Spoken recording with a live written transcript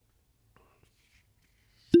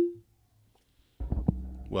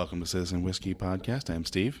Welcome to Citizen Whiskey Podcast. I'm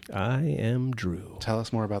Steve. I am Drew. Tell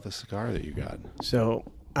us more about the cigar that you got. So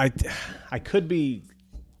I could be.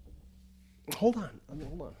 Hold on.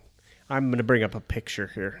 I'm going to bring up a picture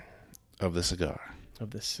here Of the cigar.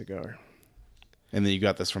 of this cigar. And then you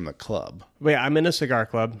got this from the club. Wait, I'm in a cigar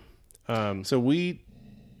club. So we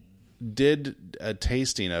did a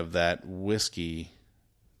tasting of that whiskey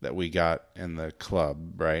that we got in the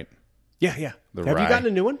club, right? Yeah. The Have rye. you gotten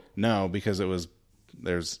a new one? No, because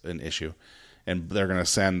there's an issue. And they're going to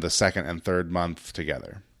send the second and third month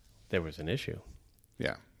together. There was an issue.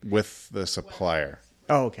 Yeah. With the supplier.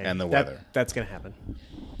 Oh, okay. And the weather. That's going to happen.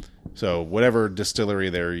 So whatever distillery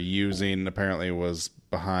they're using apparently was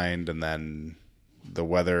behind, and then the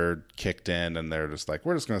weather kicked in, and they're just like,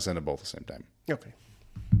 we're just going to send them both at the same time. Okay.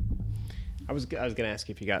 I was going to ask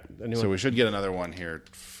if you got a new So one. we should get another one here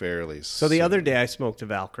fairly So the other day I smoked a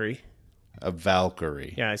Valkyrie. A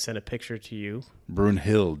Valkyrie. Yeah, I sent a picture to you.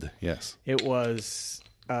 Brunhild, yes. It was,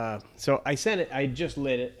 so I sent it, I just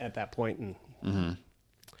lit it at that point. And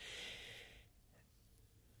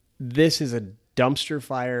This is a dumpster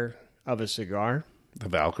fire of a cigar. The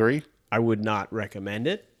Valkyrie? I would not recommend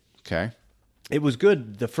it. Okay. It was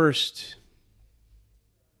good the first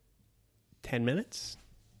 10 minutes.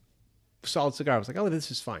 Solid cigar. I was like, oh, this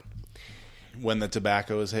is fine. When the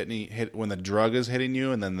tobacco is when the drug is hitting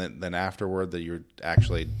you, and then afterward that you're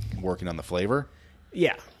actually working on the flavor?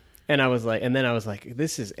 Yeah. And I was like,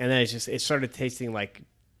 this is, and then it started tasting like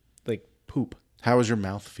poop. How was your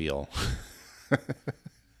mouth feel?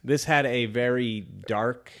 This had a very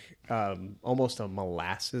dark, almost a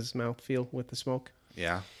molasses mouthfeel with the smoke.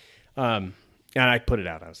 Yeah. And I put it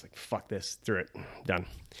out. I was like, fuck this. Threw it. Done.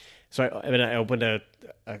 So I opened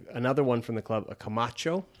another one from the club, a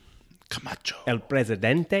Camacho. El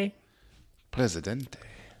Presidente. Presidente.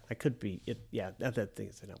 I could be, that thing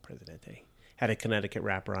is El Presidente. Had a Connecticut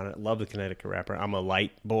wrapper on it. Love the Connecticut wrapper. I'm a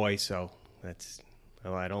light boy, so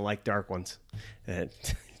I don't like dark ones.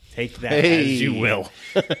 Take that as you will.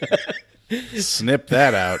 Snip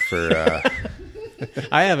that out for...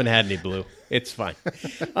 I haven't had any blue. It's fine.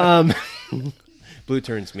 Blue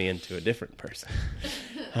turns me into a different person.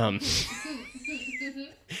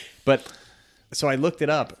 But so I looked it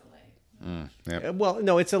up. Yep. Well,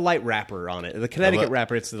 no, it's a light wrapper on it. The Connecticut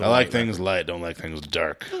wrapper. It's the I like light things light. Don't like things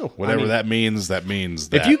dark. Oh, Whatever that means. That means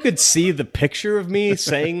that. If you could see the picture of me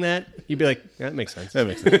saying that, you'd be like, that makes sense. That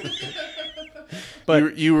makes sense.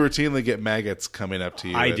 But you routinely get maggots coming up to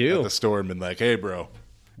you at the store and been like, hey, bro,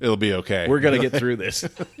 it'll be okay. We're going to get through this.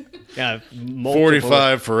 Yeah,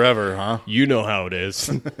 45 forever, huh? You know how it is.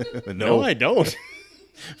 No, I don't.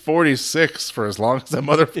 46 for as long as that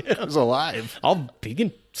motherfucker's alive. He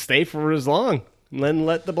can stay for as long and then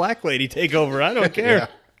let the black lady take over. I don't care.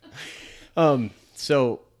 Yeah.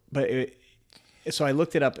 So I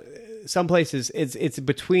looked it up. Some places it's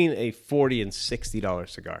between a $40 and $60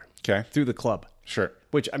 cigar. Okay. Through the club. Sure.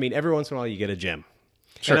 Which, I mean, every once in a while you get a gem.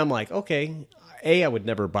 Sure. And I'm like, okay, I would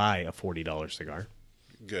never buy a $40 cigar.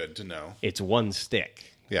 Good to know. It's one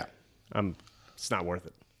stick. Yeah. It's not worth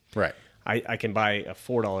it. Right. I can buy a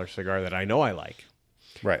 $4 cigar that I know I like.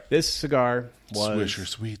 Right. This cigar was... Swisher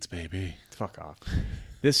Sweets, baby. Fuck off.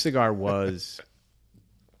 This cigar was,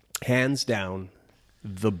 hands down,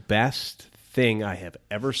 the best thing I have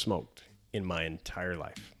ever smoked in my entire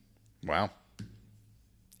life. Wow.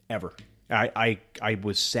 Ever. I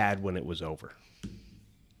was sad when it was over.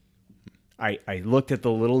 I looked at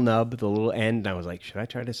the little nub, the little end, and I was like, should I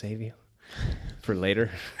try to save you for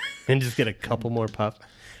later and just get a couple more puffs?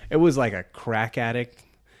 It was like a crack addict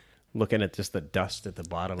looking at just the dust at the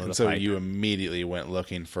bottom of the So pipe. you immediately went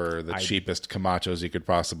looking for the cheapest Camachos you could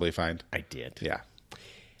possibly find? I did. Yeah.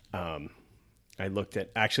 I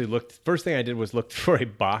first thing I did was look for a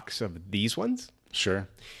box of these ones. Sure.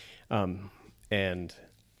 And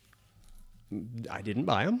I didn't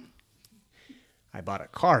buy them. I bought a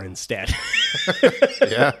car instead.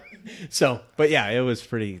 Yeah. So, but yeah, it was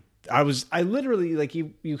pretty. I literally like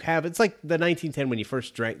you have. It's like the 1910 when you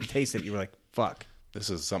first tasted it. You were like, "Fuck,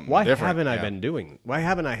 This is something why different. haven't I been doing? Why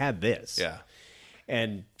haven't I had this?" Yeah.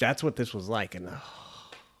 And that's what this was like. And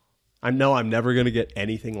I know I'm never gonna get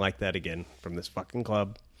anything like that again from this fucking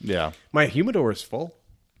club. Yeah. My humidor is full.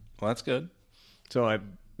 Well, that's good. So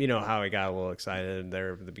you know how I got a little excited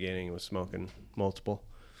there at the beginning, was smoking multiple.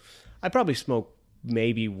 I probably smoke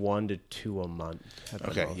maybe 1 to 2 a month.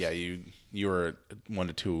 Okay, most. Yeah, you were 1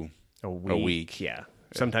 to 2 a week. Yeah,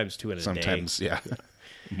 sometimes 2 in a day. Sometimes, yeah,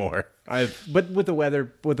 more. But with the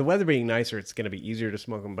weather being nicer, it's going to be easier to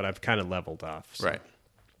smoke them. But I've kind of leveled off. So. Right.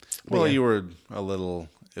 Well, you were a little.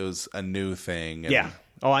 It was a new thing. And, yeah.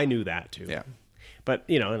 Oh, I knew that too. Yeah. But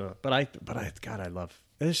God, I love.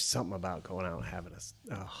 There's something about going out and having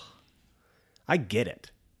I get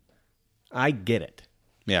it. I get it.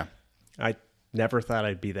 Yeah. I never thought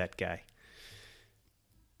I'd be that guy.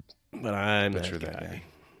 But I'm But you're that that guy. guy.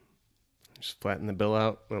 Just flatten the bill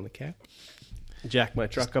out on the cap. Jack my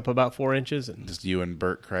truck up about 4 inches. And Just you and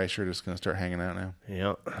Bert Kreischer just going to start hanging out now?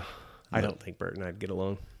 yeah. I don't think Bert and I'd get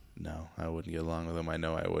along. No, I wouldn't get along with him. I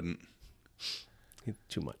know I wouldn't. He's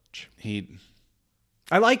too much.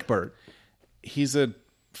 I like Bert. He's a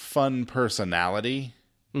fun personality,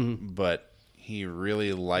 Mm-hmm. but he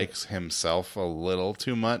really likes himself a little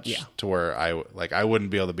too much. Yeah. To where I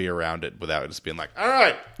wouldn't be able to be around it without just being like, all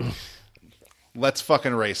right, let's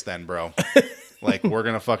fucking race then, bro. Like, we're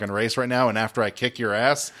gonna fucking race right now, and after I kick your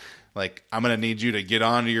ass, like, I'm gonna need you to get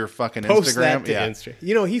onto your fucking Post Instagram. that to Instagram.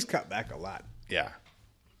 You know, he's cut back a lot, Yeah.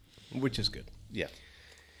 which is good. Yeah.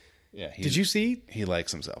 Yeah. Did you see? He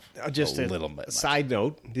likes himself Just a little bit. Much. Side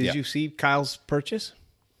note, did Yeah. you see Kyle's purchase?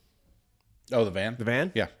 Oh, the van? The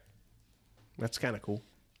van? Yeah. That's kind of cool.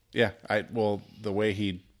 Yeah. The way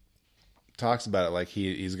he talks about it, like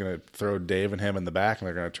he's going to throw Dave and him in the back and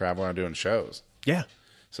they're going to travel around doing shows. Yeah.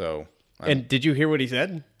 So. And did you hear what he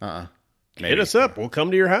said? Maybe. Hit us up. We'll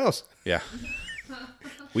come to your house. Yeah.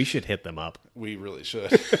 We should hit them up. We really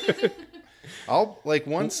should.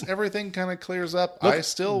 Once everything kind of clears up, I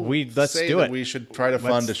still let's say do that it. we should try to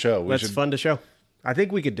fund a show. Let's fund a show. I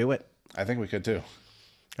think we could do it. I think we could too.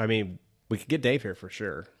 I mean, we could get Dave here for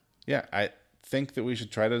sure. Yeah. I think that we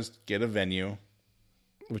should try to get a venue.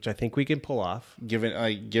 Which I think we can pull off.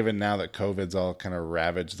 Given now that COVID's all kind of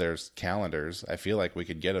ravaged their calendars, I feel like we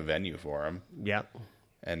could get a venue for them. Yeah.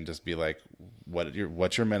 And just be like,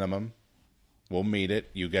 what's your minimum? We'll meet it.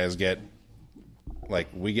 You guys get,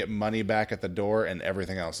 we get money back at the door and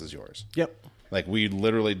everything else is yours. Yep. Like, we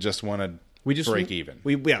literally just want to break even.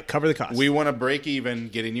 We cover the cost. We want to break even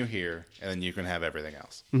getting you here, and then you can have everything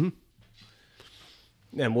else. Mm-hmm.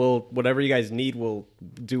 And whatever you guys need, we'll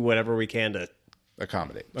do whatever we can to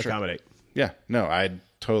Accommodate. accommodate. Sure. Yeah. No, I'd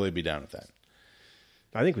totally be down with that.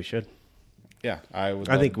 I think we should. Yeah. I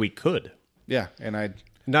think we could. Yeah. And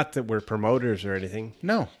Not that we're promoters or anything.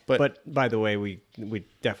 No, but by the way, we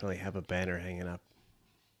definitely have a banner hanging up.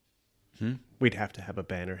 We'd have to have a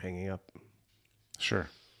banner hanging up sure.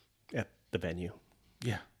 at the venue.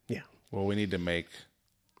 Yeah. Yeah. Well, we need to make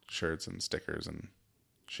shirts and stickers and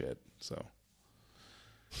shit. So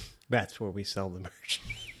That's where we sell the merch.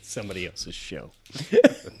 Somebody else's show.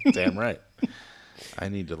 damn right. I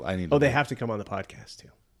need to. Oh, they have to come on the podcast too.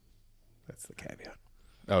 That's the caveat.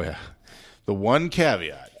 Oh yeah. The one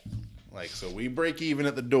caveat, so we break even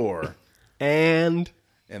at the door, and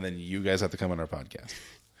then you guys have to come on our podcast,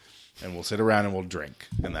 and we'll sit around and we'll drink,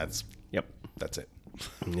 and that's it.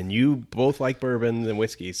 And you both like bourbon and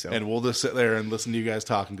whiskey, so And we'll just sit there and listen to you guys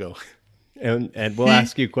talk and go, and we'll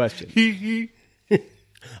ask you questions.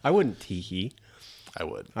 I wouldn't tee-hee. I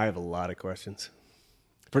would. I have a lot of questions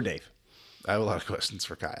for Dave. I have a lot of questions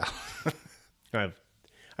for Kyle.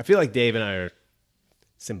 I feel like Dave and I are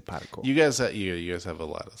simpatico. You guys have a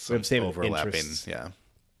lot of We have same overlapping. interests. Yeah.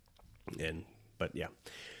 But yeah.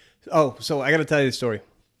 Oh, so I got to tell you the story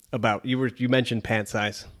about you mentioned pant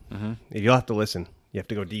size. Mm-hmm. You'll have to listen. You have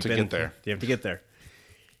to go deep To in. get there. You have to get there.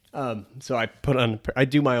 So I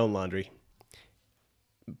do my own laundry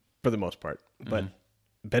for the most part, but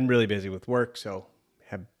been really busy with work, so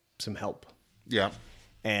have some help. Yeah.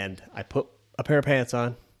 And I put a pair of pants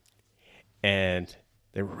on, and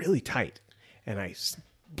they were really tight. And I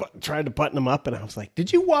tried to button them up, and I was like,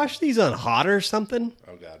 "Did you wash these on hot or something?"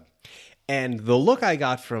 Oh God. And the look I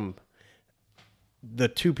got from the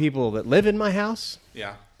two people that live in my house,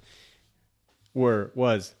 Yeah.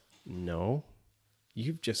 was no,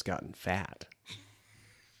 you've just gotten fat.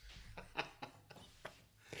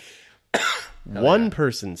 One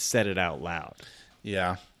person said it out loud.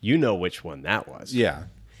 Yeah. You know which one that was. Yeah.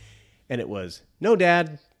 And it was, "No,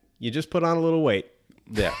 Dad, you just put on a little weight."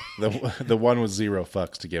 Yeah. The one with zero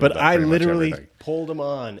fucks to give. But about I pretty much literally everything. pulled them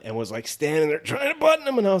on and was like standing there trying to button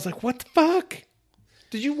them, and I was like, "What the fuck?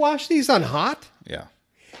 Did you wash these on hot?" Yeah.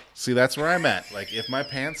 See, that's where I'm at. If my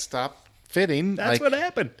pants stop fitting, That's what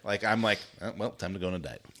happened. I'm like, oh, well, time to go on a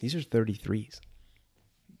diet. These are 33s.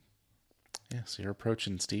 Yeah, so you're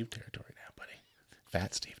approaching Steve territory now, buddy.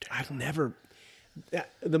 Fat Steve territory. I've never.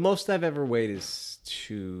 The most I've ever weighed is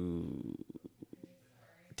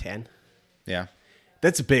 210. Yeah.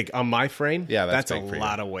 That's big on my frame. Yeah, that's a big for you.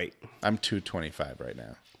 lot of weight. I'm 225 right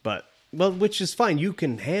now. But which is fine. You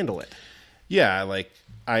can handle it. Yeah,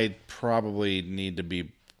 I probably need to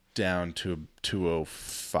be down to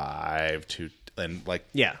 205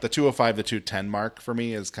 Yeah. the 205 to 210 mark for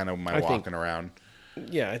me is kind of my I think- walking around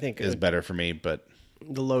Yeah, I think is better for me, but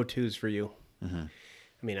The low 2s for you. I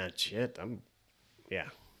mean, shit. Yeah.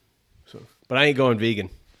 So, but I ain't going vegan.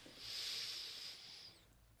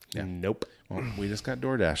 Yeah. Nope. Well, we just got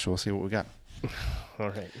DoorDash, so we'll see what we got. All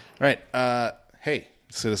right. All right. Hey,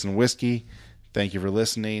 Citizen Whiskey, thank you for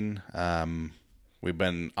listening. We've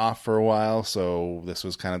been off for a while, so this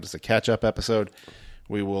was kind of just a catch-up episode.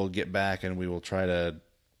 We will get back and we will try to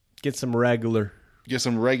get some regular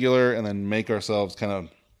and then make ourselves kind of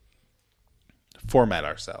format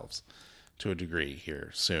ourselves to a degree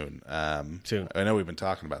here soon. Soon. I know we've been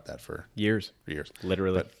talking about that for years.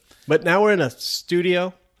 Literally. But now we're in a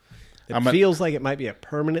studio. It feels like it might be a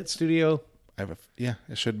permanent studio. Yeah,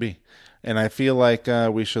 it should be. And I feel like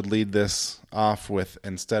we should lead this off with,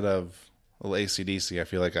 instead of a little AC/DC, I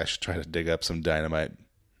feel like I should try to dig up some Dynamite.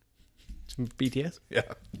 Some BTS? Yeah.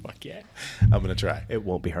 Fuck yeah. I'm going to try. It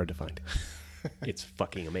won't be hard to find. It's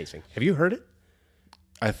fucking amazing. Have you heard it?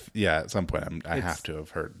 Yeah, at some point I have to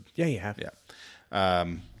have heard. Yeah, you have. Yeah. All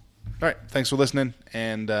right. Thanks for listening,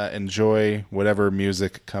 and enjoy whatever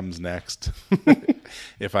music comes next.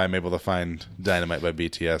 If I'm able to find Dynamite by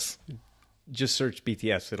BTS. Just search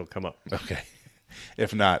BTS. It'll come up. Okay.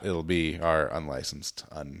 If not, it'll be our unlicensed,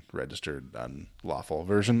 unregistered, unlawful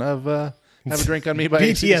version of Have a Drink on Me by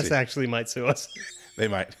BTS AC/DC. actually might sue us. They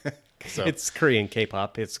might. So. It's Korean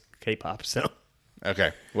K-pop. It's K-pop, so.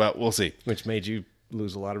 Okay. Well, we'll see. Which made you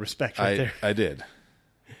lose a lot of respect right there. I did.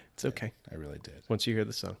 It's okay. I really did. Once you hear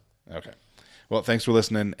the song. Okay. Well, thanks for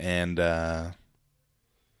listening, and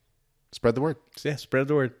spread the word. Yeah, spread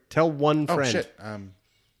the word. Tell one friend. Oh, shit.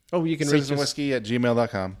 You can reach us.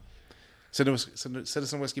 CitizenWhiskey@gmail.com.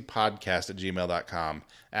 Citizen Whiskey Podcast at gmail.com,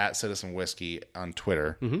 at Citizen Whiskey on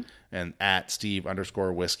Twitter, and at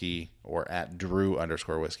Steve_Whiskey or at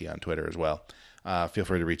Drew_Whiskey on Twitter as well. Feel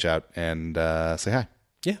free to reach out and say hi.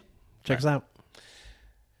 Yeah. Check us out.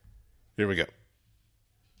 Here we go.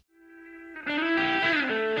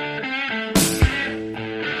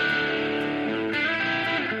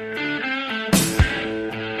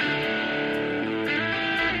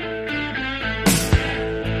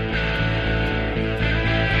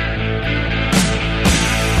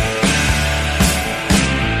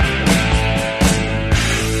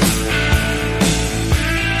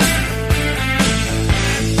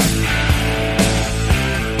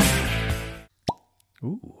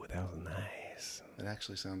 Ooh, that was nice. It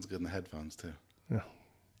actually sounds good in the headphones, too.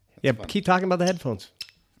 Yeah, fun. keep talking about the headphones.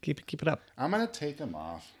 Keep it up. I'm going to take them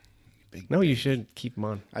off. No, you should keep them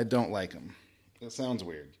on. I don't like them. It sounds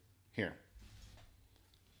weird. Here.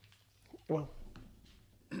 Well,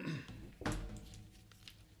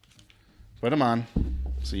 put them on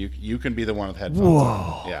so you can be the one with headphones whoa.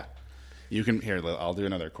 on. Yeah. You can. Here, I'll do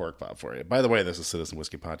another cork pop for you. By the way, this is Citizen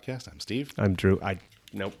Whiskey Podcast. I'm Steve. I'm Drew.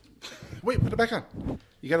 Nope. Wait, put it back on.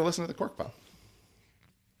 You got to listen to the cork pop.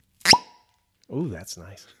 Ooh, that's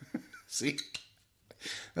nice. See?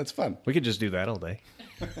 That's fun. We could just do that all day.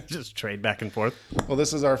 Just trade back and forth. Well,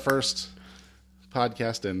 this is our first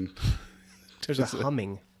podcast and There's a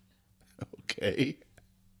humming. okay.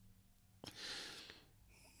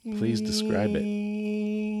 Please describe it.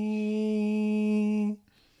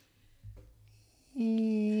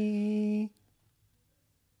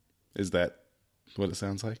 Is that what it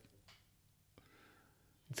sounds like?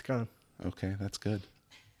 It's gone. Okay, that's good.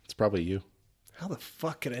 It's probably you. How the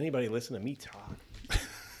fuck could anybody listen to me talk?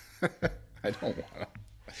 I don't want to.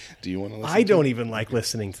 Do you want to listen? I don't even like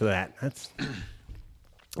listening to that. That's.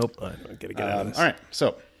 Oh, I gotta get out of this. All right,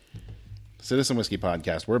 so Citizen Whiskey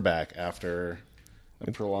Podcast. We're back after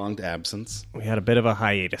a prolonged absence. We had a bit of a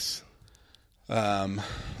hiatus. Let's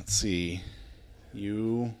see.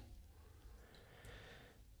 You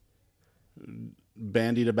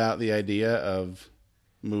bandied about the idea of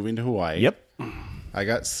moving to Hawaii. Yep. I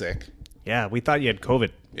got sick. Yeah, we thought you had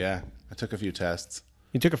COVID. Yeah, I took a few tests.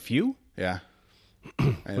 You took a few? Yeah.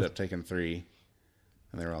 I ended up taking 3,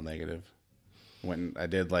 and they were all negative. I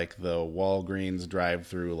did like the Walgreens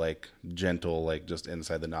drive-through, like gentle, like just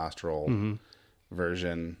inside the nostril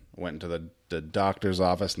version. Went into the doctor's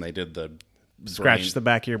office, and they did the Scratch the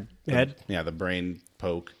back of your head? the brain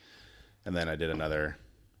poke. And then I did another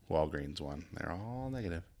Walgreens one. They're all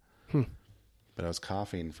negative. But I was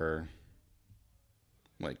coughing for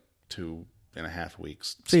like 2.5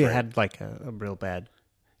 weeks. So you straight. had like a real bad.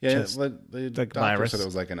 Yeah, Just the doctor virus. said it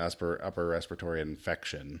was like an upper respiratory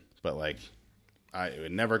infection, but like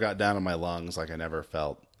it never got down in my lungs. Like I never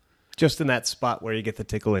felt. Just in that spot where you get the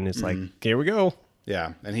tickle and it's like, here we go.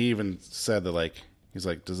 Yeah, and he even said that like he's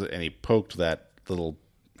like, does it? And he poked that little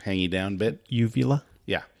hangy down bit. Uvula?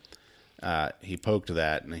 Yeah, he poked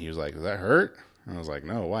that, and he was like, "Does that hurt?" And I was like,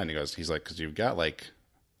 "No, why?" And he's like, "Because you've got like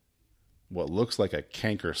what looks like a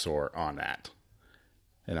canker sore on that.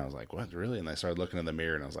 And I was like, what, really? And I started looking in the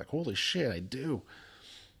mirror and I was like, holy shit, I do.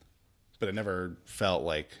 But I never felt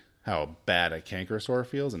like how bad a canker sore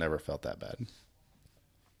feels. I never felt that bad.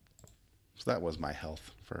 So that was my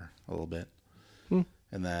health for a little bit.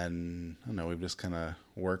 And then, I don't know, we've just kind of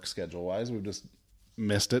work schedule-wise, we've just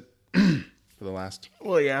missed it for the last...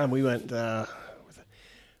 Well, yeah, we went up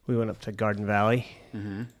to Garden Valley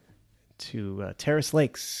to Terrace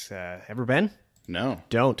Lakes. Ever been? No.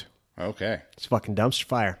 Don't. Okay. It's fucking dumpster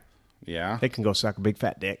fire. Yeah? They can go suck a big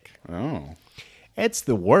fat dick. Oh. It's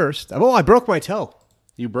the worst. Oh, I broke my toe.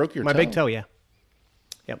 You broke your toe? My big toe, yeah.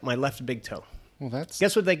 Yep, my left big toe. Well, that's...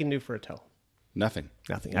 Guess what they can do for a toe? Nothing.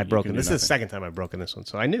 Nothing. I've broken. This is the second time I've broken this one,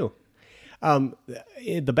 so I knew.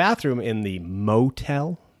 The bathroom in the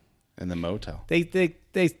motel. In the motel.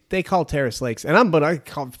 They call Terrace Lakes, and I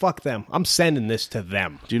call fuck them. I'm sending this to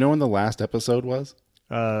them. Do you know when the last episode was?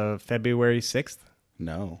 February 6th.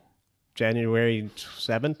 No. January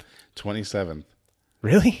 7th. 27th.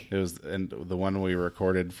 Really? It was the one we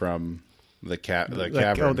recorded from the cavern.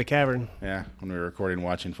 Oh, the cavern. Yeah, when we were recording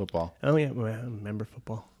watching football. Oh yeah, well, I remember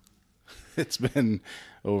football. It's been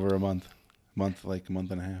over a month, like a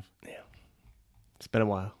month and a half. Yeah, it's been a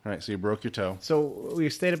while. All right, so you broke your toe. So we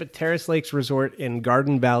stayed up at Terrace Lakes Resort in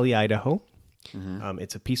Garden Valley, Idaho.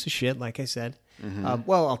 It's a piece of shit, like I said.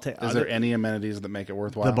 Well, I'll tell you. Is there any amenities that make it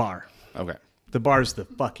worthwhile? The bar. Okay. The bar's the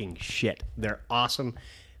fucking shit. They're awesome.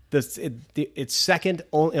 It's second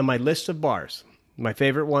only on my list of bars. My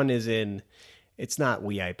favorite one is it's not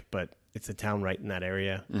Weeip, but it's a town right in that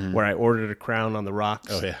area where I ordered a Crown on the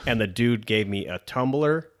rocks. Oh, yeah. And the dude gave me a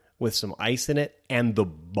tumbler with some ice in it and the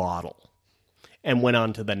bottle and went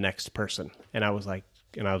on to the next person. And I was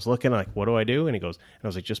looking like, what do I do? And he goes, and I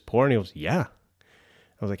was like, just pour. And he goes, yeah.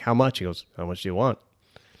 I was like, how much? He goes, how much do you want?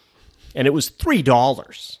 And it was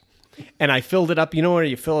 $3. And I filled it up. You know where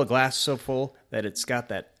you fill a glass so full that it's got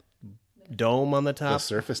that dome on the top? The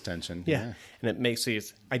surface tension. Yeah. And it makes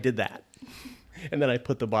it, I did that. And then I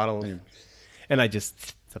put the bottle in, and I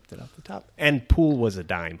just tipped it off the top. And pool was a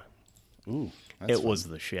dime. Ooh, it fun. Was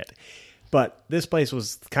the shit. But this place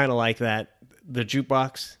was kind of like that. The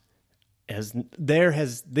jukebox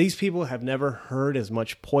these people have never heard as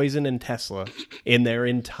much Poison and Tesla in their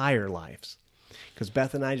entire lives. Because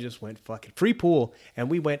Beth and I just went fucking free pool, and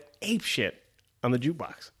we went ape shit on the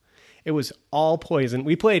jukebox. It was all Poison.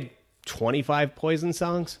 We played 25 Poison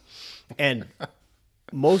songs, and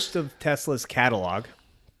most of Tesla's catalog.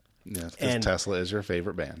 Yes, because Tesla is your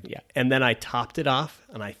favorite band. Yeah, and then I topped it off,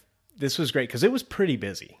 and this was great because it was pretty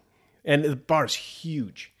busy, and the bar's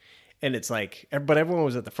huge, and it's like, but everyone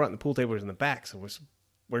was at the front, and the pool table was in the back, so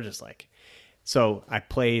we're just like, so I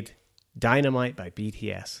played Dynamite by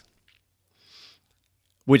BTS,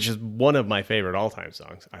 which is one of my favorite all-time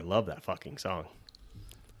songs. I love that fucking song.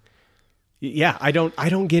 Yeah, I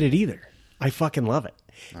don't get it either. I fucking love it.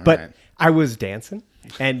 All but right. I was dancing,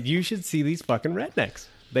 and you should see these fucking rednecks.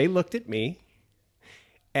 They looked at me,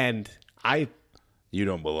 and You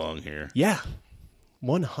don't belong here. Yeah,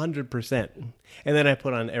 100%. And then I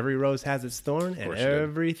put on Every Rose Has Its Thorn, and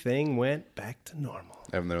everything went back to normal.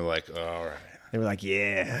 And they're like, oh, all right. They were like,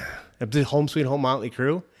 yeah. The Home Sweet Home Motley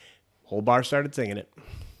Crue, whole bar started singing it.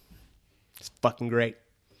 It's fucking great.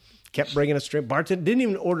 Kept bringing us drink. Bartender didn't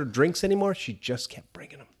even order drinks anymore. She just kept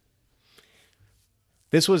bringing them.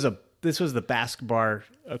 This was the Basque bar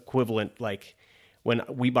equivalent, like when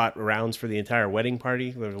we bought rounds for the entire wedding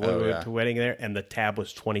party. There was a wedding there, and the tab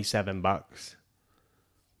was $27,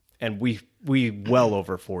 and we well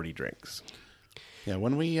over 40 drinks. Yeah,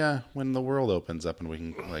 when the world opens up and we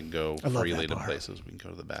can like go freely to places, we can go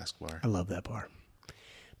to the Basque bar. I love that bar.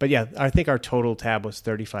 But yeah, I think our total tab was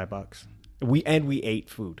 $35. We ate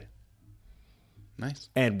food. Nice.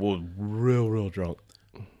 And we're real drunk.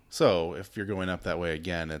 So if you're going up that way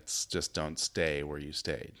again, it's just don't stay where you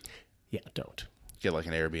stayed. Yeah, don't. Get like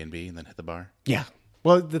an Airbnb and then hit the bar. Yeah.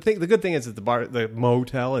 Well, the good thing is that the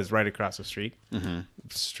motel is right across the street. Mm-hmm.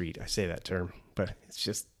 Street, I say that term, but it's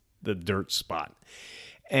just the dirt spot.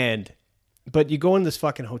 But you go in this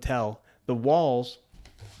fucking hotel, the walls,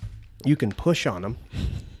 you can push on them.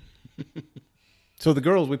 So the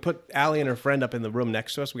girls, we put Allie and her friend up in the room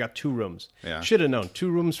next to us. We got 2 rooms. Yeah. Should have known.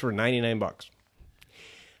 2 rooms for $99.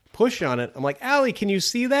 Push on it. I'm like, Allie, can you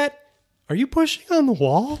see that? Are you pushing on the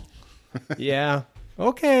wall? Yeah.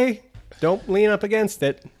 Okay. Don't lean up against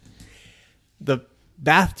it. The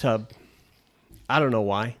bathtub, I don't know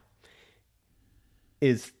why,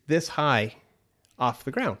 is this high off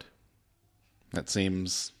the ground. That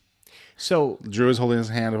seems... So Drew is holding his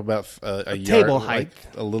hand up about a yard, table height,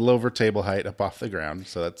 like a little over table height up off the ground.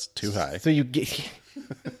 So that's too high. So you get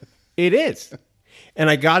It is. And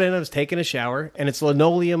I got in, I was taking a shower, and it's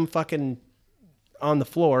linoleum fucking on the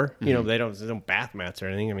floor. You know, there's no bath mats or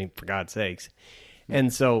anything. I mean, for God's sakes.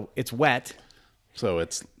 And so it's wet. So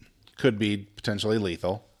it's could be potentially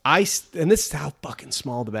lethal. And this is how fucking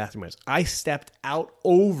small the bathroom is. I stepped out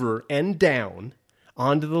over and down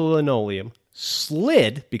onto the linoleum,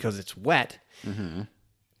 slid because it's wet,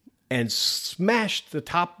 and smashed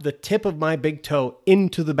the tip of my big toe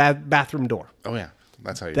into the bathroom door. Oh yeah,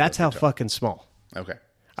 That's how fucking small. Okay.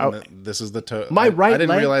 Oh, This is the toe. My right I didn't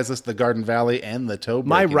leg- realize this. The Garden Valley and the toe.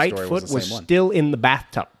 My breaking right story foot was, the was same one. still in the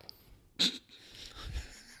bathtub.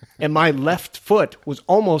 And my left foot was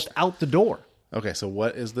almost out the door. Okay, so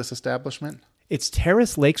what is this establishment? It's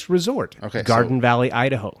Terrace Lakes Resort, Okay, Garden Valley,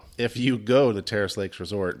 Idaho. If you go to Terrace Lakes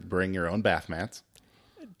Resort, bring your own bath mats.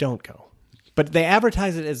 Don't go. But they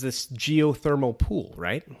advertise it as this geothermal pool,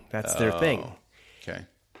 right? That's their thing. Okay.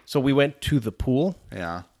 So we went to the pool.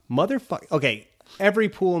 Yeah. Motherfucker. Okay, every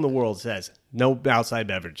pool in the world says no outside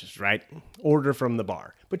beverages, right? Order from the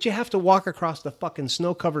bar. But you have to walk across the fucking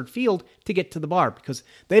snow-covered field to get to the bar because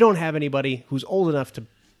they don't have anybody who's old enough to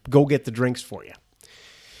go get the drinks for you.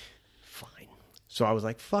 Fine. So I was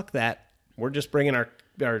like, fuck that. We're just bringing our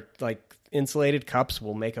like insulated cups.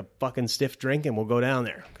 We'll make a fucking stiff drink and we'll go down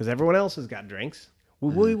there because everyone else has got drinks.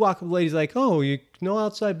 We walk up, the lady's like, oh, you no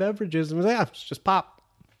outside beverages. And we're like, yeah, it's just pop.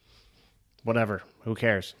 Whatever. Who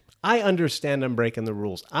cares? I understand I'm breaking the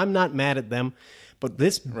rules. I'm not mad at them. But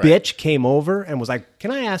this bitch came over and was like,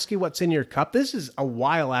 can I ask you what's in your cup? This is a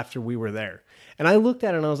while after we were there. And I looked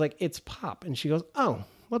at her and I was like, it's pop. And she goes, oh,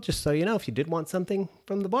 well, just so you know, if you did want something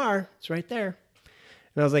from the bar, it's right there.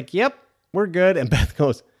 And I was like, yep, we're good. And Beth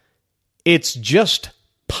goes, it's just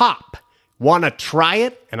pop. Want to try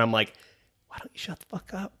it? And I'm like, why don't you shut the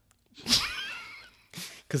fuck up?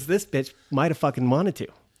 Because this bitch might have fucking wanted to.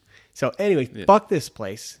 So anyway, fuck this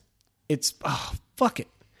place. Fuck it.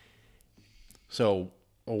 So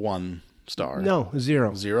a 1 star. No,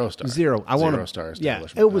 0. 0 star. 0. I want 0 star Yeah,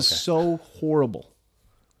 establishment. it was Okay. so horrible.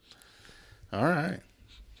 All right.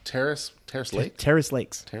 Terrace Lake? Terrace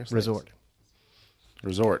Lakes Terrace Resort.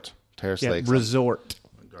 Resort. Terrace Yeah, Lakes. resort.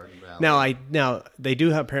 Garden Valley. Now they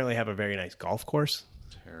do apparently have a very nice golf course.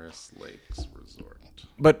 Terrace Lakes Resort.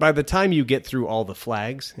 But by the time you get through all the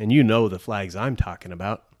flags, and you know the flags I'm talking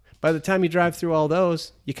about, by the time you drive through all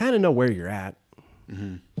those, you kind of know where you're at.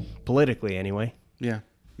 Mm-hmm. Politically, anyway. Yeah.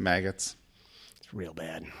 Maggots. It's real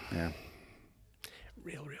bad. Yeah.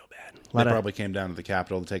 Real bad. They probably came down to the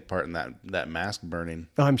Capitol to take part in that mask burning.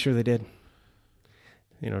 Oh, I'm sure they did.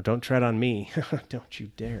 You know, don't tread on me. Don't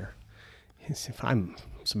you dare. It's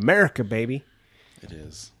America, baby. It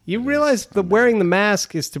is. You realize that wearing the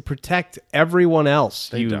mask is to protect everyone else.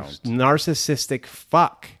 They you don't. narcissistic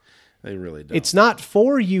fuck. They really don't. It's not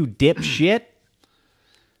for you, dipshit.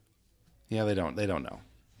 Yeah, they don't. They don't know.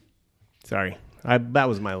 Sorry. That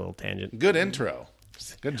was my little tangent. Good intro.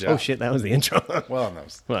 Good job. Oh, shit. That was the intro. Well, no.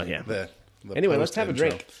 Well, yeah. The Anyway, let's have a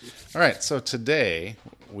post-intro. drink. All right. So today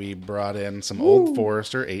we brought in some Old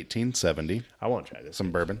Forester 1870, I won't try this.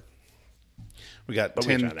 some bourbon. We got we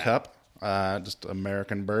Tin tried that. Cup, just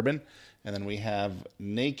American bourbon. And then we have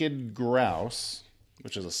Naked Grouse,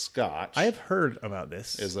 which is a Scotch. I have heard about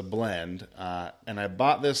this. Is a blend. And I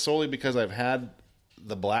bought this solely because I've had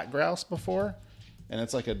the Black Grouse before. And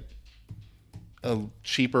it's like a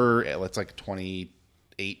cheaper, it's like a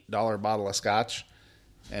 $28 bottle of Scotch.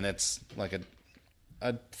 And it's like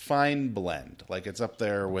a fine blend. Like it's up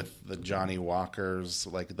there with the Johnny Walkers,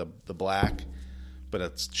 like the black, but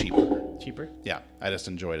it's cheaper. Cheaper? Yeah, I just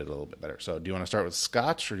enjoyed it a little bit better. So do you want to start with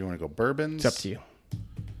Scotch or do you want to go bourbons? It's up to you.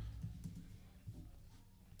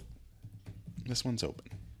 This one's open.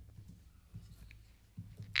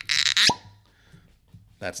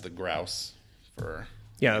 That's the Grouse for...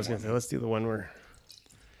 Yeah, I was going to say, let's do the one where...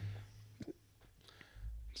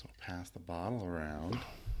 So pass the bottle around.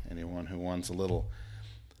 Anyone who wants a little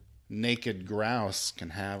Naked Grouse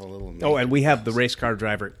can have a little... Oh, and Naked we have the Grouse. race car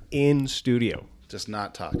driver in studio. Just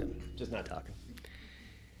not talking. Just not talking.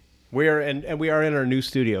 We are and we are in our new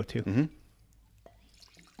studio too. Mm-hmm.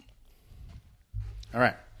 All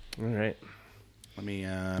right. All right. Let me,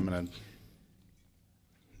 I'm going to...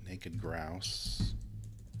 Naked Grouse.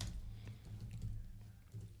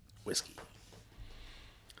 Whiskey.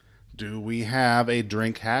 Do we have a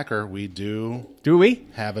drink hacker? We do Do we?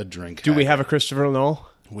 have a drink Do hacker. we have a Christopher Noel?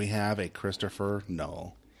 We have a Christopher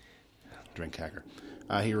Null drink hacker.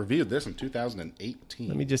 He reviewed this in 2018.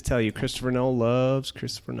 Let me just tell you, Christopher Noel loves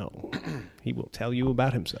Christopher Noel. He will tell you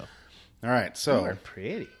about himself. All right, so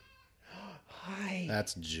pretty. Hi.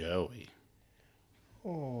 that's Joey.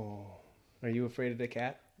 Oh. Are you afraid of the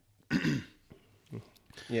cat?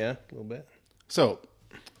 Yeah, a little bit. So,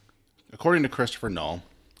 according to Christopher Null,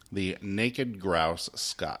 the Naked Grouse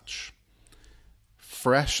Scotch,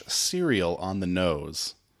 fresh cereal on the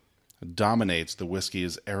nose dominates the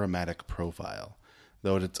whiskey's aromatic profile,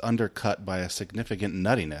 though it's undercut by a significant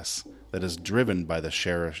nuttiness that is driven by the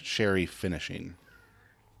sherry finishing.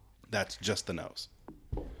 That's just the nose.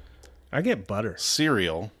 I get butter.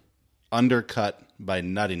 Cereal, undercut by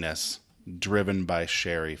nuttiness, driven by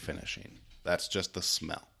sherry finishing. That's just the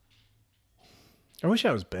smell. I wish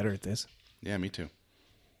I was better at this. Yeah, me too.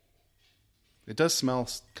 It does smell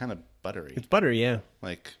kind of buttery. It's buttery, yeah.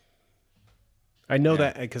 Like, I know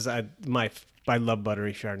that because I love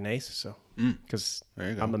buttery Chardonnays, so because there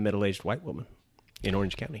you go. I'm a middle-aged white woman in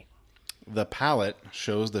Orange County. the palate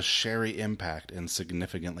shows the sherry impact in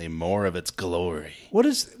significantly more of its glory. What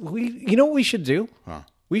is you know what we should do? Huh.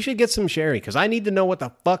 We should get some sherry because I need to know what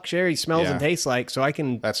the fuck sherry smells Yeah. and tastes like, so I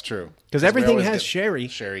can. That's true. Because we everything always has get sherry,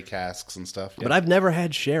 Sherry casks and stuff. but I've never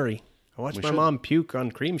had sherry. I watched We my should. mom puke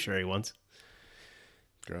on cream sherry once.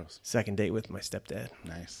 Gross. Second date with my stepdad.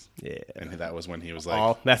 Nice. Yeah. And that was when he was like,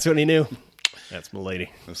 Oh, that's when he knew. That's my lady.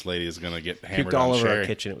 this lady is going to get hammered Puked all on over our sherry.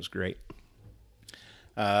 kitchen. It was great.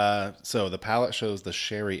 So the palate shows the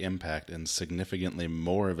sherry impact in significantly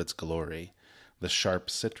more of its glory. The sharp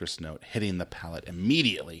citrus note hitting the palate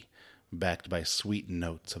immediately, backed by sweet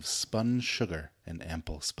notes of spun sugar and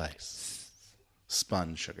ample spice.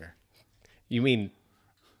 Spun sugar. You mean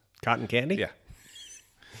cotton candy? Yeah.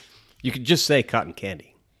 You could just say cotton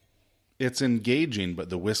candy. It's engaging, but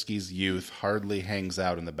the whiskey's youth hardly hangs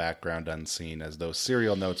out in the background unseen, as those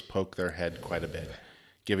cereal notes poke their head quite a bit,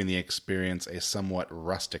 giving the experience a somewhat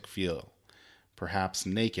rustic feel. Perhaps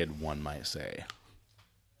naked, one might say.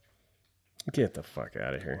 Get the fuck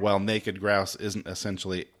out of here. While Naked Grouse isn't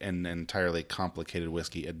essentially an entirely complicated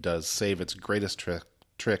whiskey, it does save its greatest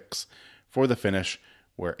tricks for the finish,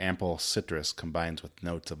 where ample citrus combines with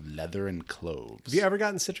notes of leather and cloves. Have you ever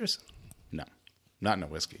gotten citrus? No, not in a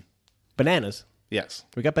whiskey. Bananas. Yes.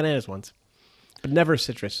 We got bananas once, but never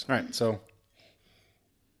citrus. All right, so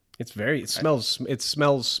It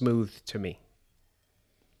smells smooth to me.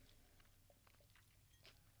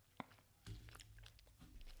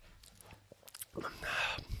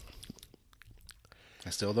 I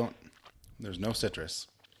still don't. There's no citrus.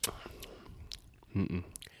 Mm-mm.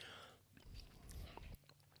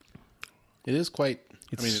 It is quite.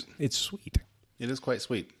 It's sweet. It is quite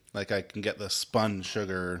sweet. Like I can get the spun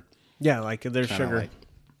sugar, Yeah, like there's kinda sugar. like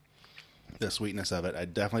the sweetness of it. I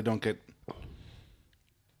definitely don't get.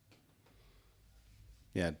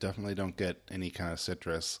 Yeah, definitely don't get any kind of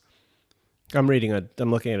citrus. I'm looking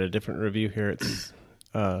at a different review here. It's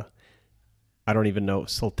I don't even know,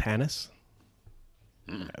 sultanas.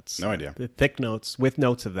 That's No idea. The thick notes with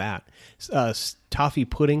notes of that. Toffee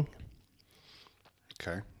pudding,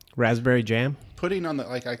 Okay. raspberry jam. Pudding on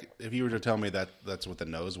the if you were to tell me that that's what the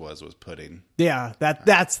nose was pudding. Yeah,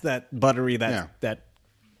 that's that buttery, Yeah. that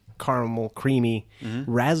caramel, creamy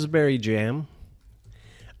raspberry jam.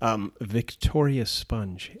 Victoria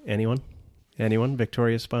sponge. Anyone?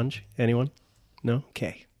 Victoria sponge? Anyone? No?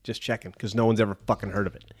 Okay. Just checking because no one's ever fucking heard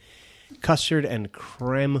of it. Custard and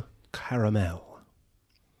creme caramel.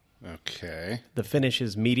 Okay. The finish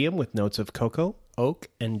is medium with notes of cocoa, oak,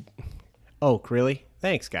 and oak. Really?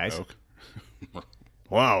 Thanks, guys. Oak.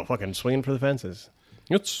 Wow, fucking swinging for the fences.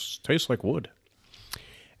 It tastes like wood.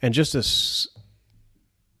 And just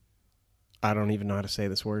I don't even know how to say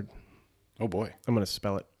this word. Oh boy. I'm going to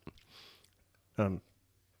spell it. Soupcon.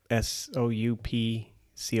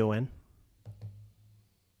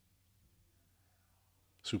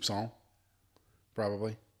 Soupçon,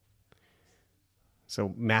 probably.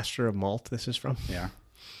 So master of malt this is from. Yeah.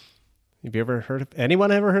 Have you ever heard of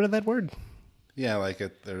anyone ever heard of that word? Yeah, like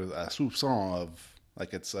there's a soupçon of,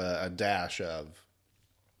 like it's a dash of,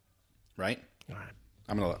 right? All right.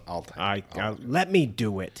 I'll let me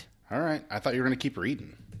do it. All right. I thought you were going to keep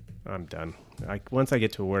reading. I'm done. Once I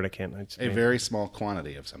get to a word, I can't. Very small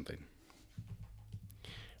quantity of something.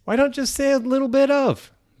 Why don't just say a little bit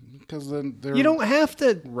of? Because then they're You don't have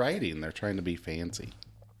to. writing. They're trying to be fancy.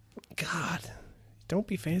 God, don't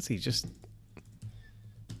be fancy. Just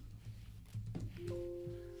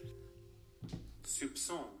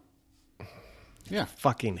Soupçon. Yeah.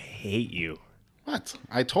 fucking hate you. What?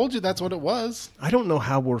 I told you that's what it was. I don't know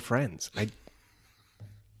how we're friends.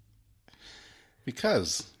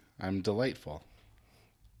 Because I'm delightful.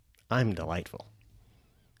 I'm delightful.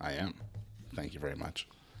 I am. Thank you very much.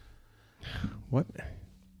 What?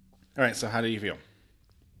 All right. So how do you feel?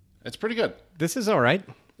 It's pretty good. This is all right.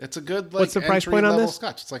 It's a good What's the price point on entry-level this?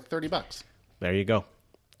 Scotch. It's like $30. There you go.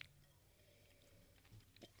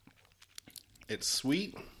 It's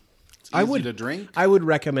sweet. It's easy to drink. I would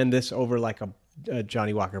recommend this over like a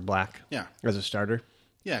Johnny Walker Black. Yeah. As a starter.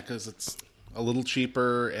 Yeah, because it's a little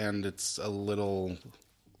cheaper and it's a little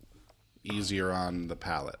easier on the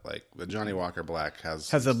palate. Like the Johnny Walker Black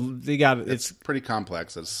it's pretty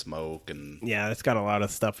complex. It's smoke and it's got a lot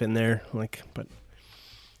of stuff in there. Like, but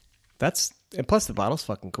and plus the bottle's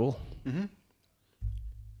fucking cool. Mm-hmm.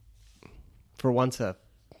 For once,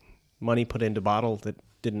 money put into bottle that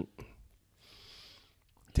didn't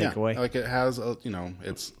take away. Like it has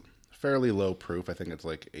it's fairly low proof. I think it's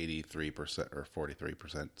like 83% or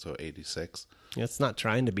 43%, so 86. Yeah, it's not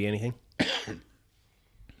trying to be anything.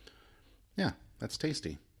 Yeah, that's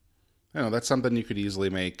tasty. That's something you could easily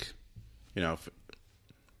make,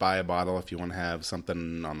 buy a bottle if you want to have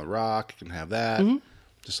something on the rock, you can have that. Mm-hmm.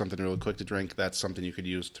 Just something really quick to drink. That's something you could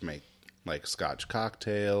use to make like Scotch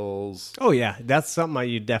cocktails. Oh yeah, that's something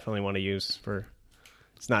you definitely want to use for.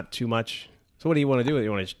 It's not too much. So what do you want to do with it?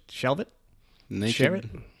 You want to shelve it? Share it?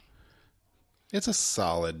 It's a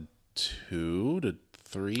solid 2 to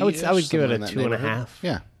 3. I would give it a 2.5.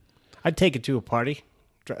 Yeah. I'd take it to a party.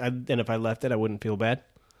 And if I left it, I wouldn't feel bad.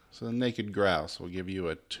 So the Naked Grouse will give you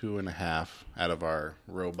a 2.5 out of our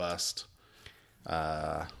robust,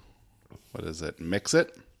 what is it? Mix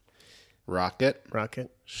it, rock it,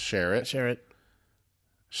 share it,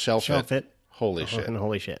 shelf it. Holy shit.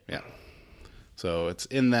 Holy shit. Yeah. So it's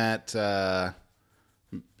in that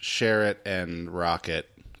share it and rock it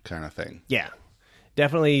kind of thing. Yeah.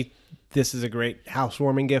 Definitely this is a great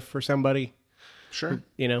housewarming gift for somebody. Sure.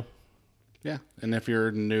 Yeah, and if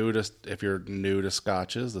you're new to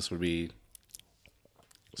scotches, this would be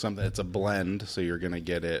something. It's a blend, so you're gonna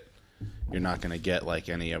get it. You're not gonna get like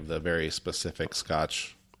any of the very specific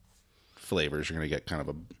Scotch flavors. You're gonna get kind of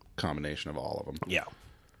a combination of all of them. Yeah,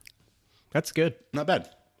 that's good. Not bad.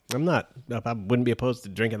 I wouldn't be opposed to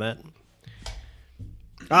drinking that.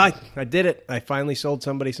 I did it. I finally sold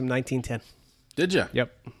somebody some 1910. Did you?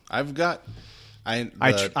 Yep. I've got. I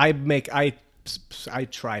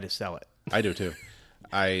try to sell it. I do too.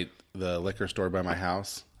 The liquor store by my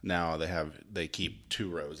house now they keep 2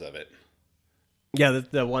 rows of it. Yeah,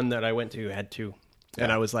 the one that I went to had 2,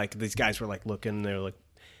 and I was like, these guys were like looking. They're like,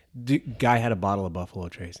 guy had a bottle of Buffalo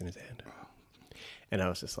Trace in his hand, and I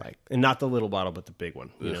was just like, and not the little bottle, but the big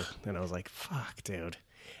one, And I was like, fuck, dude.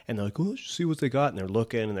 And they're like, well, let's see what they got, and they're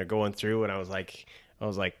looking and they're going through, and I was like,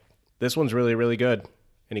 this one's really, really good.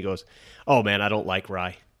 And he goes, oh man, I don't like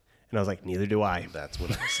rye, and I was like, neither do I. That's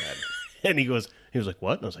what I said. And he was like,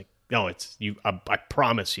 what? And I was like, no, it's you. I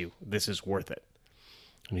promise you, this is worth it.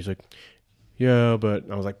 And he's like, yeah, but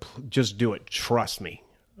I was like, just do it. Trust me.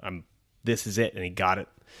 This is it. And he got it.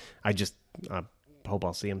 I hope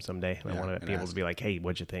I'll see him someday. And I want to be able to be like, hey,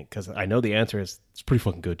 what'd you think? Because I know the answer is, it's pretty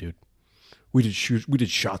fucking good, dude. We did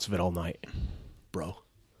shots of it all night, bro.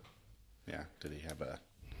 Yeah. Did he have a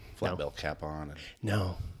flat belt cap on?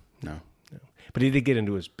 No. But he did get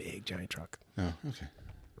into his big giant truck. Oh, okay.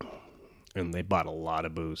 And they bought a lot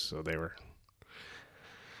of booze, so they were,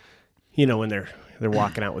 when they're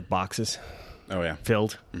walking out with boxes,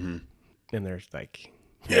 filled, mm-hmm. And they're like,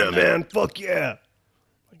 yeah, man, fuck yeah.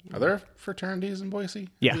 Are there fraternities in Boise?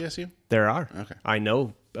 Yeah, BSU? There are. Okay, I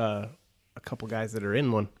know a couple guys that are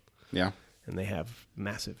in one. Yeah, and they have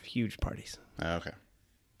massive, huge parties. Okay,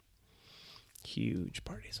 huge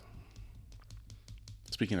parties.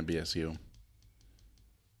 Speaking of BSU,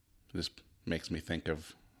 this makes me think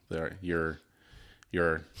of your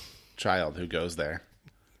child who goes there.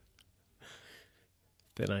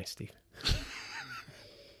 They're nice, Steve.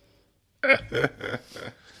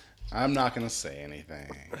 I'm not going to say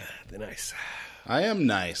anything. They're nice. I am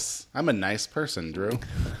nice. I'm a nice person, Drew.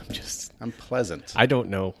 I'm pleasant. I don't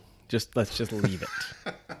know. Let's just leave it.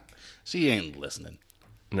 She ain't listening.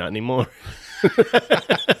 Not anymore.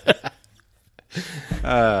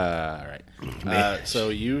 All right. So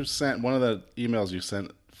you sent one of the emails you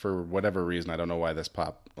sent. For whatever reason, I don't know why this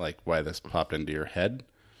popped into your head,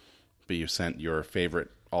 but you sent your favorite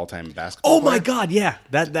all-time basketball player? My god, yeah.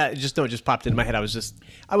 That just popped into my head. I was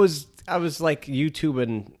like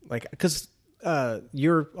YouTubing, like, because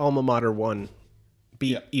your alma mater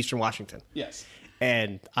beat Eastern Washington. Yes.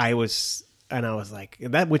 And I was like,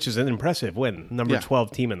 that, which is an impressive win. Number 12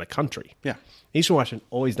 team in the country. Yeah. Eastern Washington,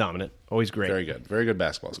 always dominant, always great. Very good. Very good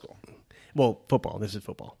basketball school. Well, football. This is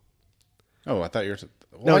football. Oh, I thought you were...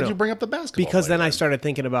 Why'd you bring up the basketball? Because then I started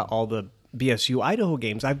thinking about all the BSU Idaho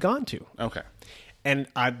games I've gone to. Okay. And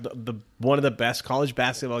one of the best college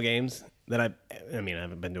basketball games that I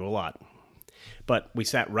haven't been to a lot, but we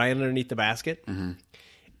sat right underneath the basket, mm-hmm.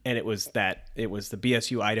 and it was the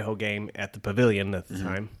BSU Idaho game at the Pavilion at the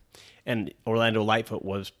time, and Orlando Lightfoot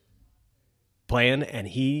was playing, and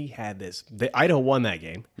he had this. Idaho won that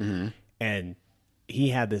game, and he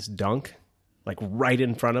had this dunk like right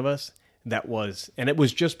in front of us. That was, and it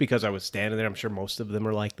was just because I was standing there. I'm sure most of them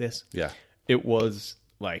are like this. Yeah. It was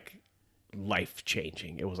like life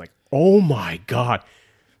changing. It was like, oh my God.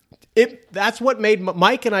 That's what made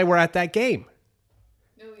Mike and I were at that game.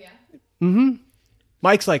 Oh, yeah.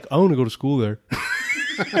 Mike's like, I want to go to school there.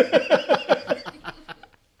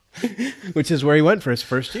 Which is where he went for his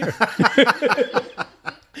first year.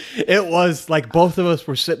 It was like both of us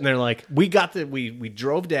were sitting there like, we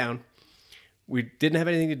drove down. We didn't have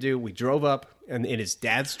anything to do. We drove up and in his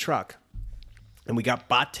dad's truck, and we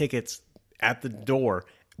bought tickets at the door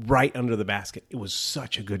right under the basket. It was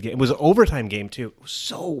such a good game. It was an overtime game too. It was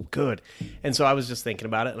so good. And so I was just thinking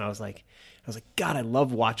about it, and I was like, God, I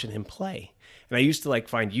love watching him play. And I used to like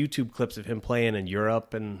find YouTube clips of him playing in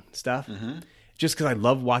Europe and stuff, just because I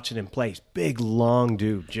love watching him play. He's big, long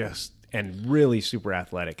dude, and really super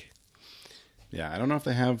athletic. Yeah, I don't know if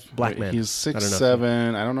they have... Black man. He's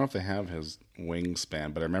 6'7". I don't know if they have his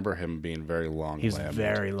wingspan, but I remember him being very long. He's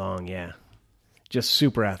very long, yeah. Just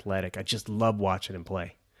super athletic. I just love watching him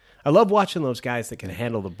play. I love watching those guys that can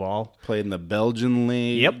handle the ball. Played in the Belgian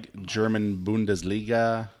league. Yep. German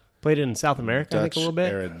Bundesliga. Played in South America, I think, a little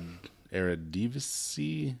bit.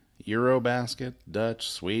 Eredivisie, Eurobasket, Dutch,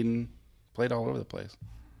 Sweden. Played all over the place.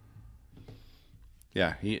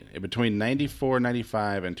 Yeah, he between 94,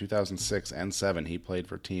 95, and 2006 and 7, he played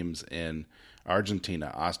for teams in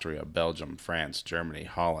Argentina, Austria, Belgium, France, Germany,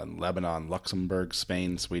 Holland, Lebanon, Luxembourg,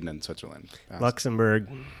 Spain, Sweden, and Switzerland. Luxembourg.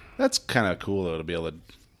 That's kind of cool, though, to be able to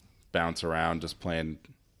bounce around just playing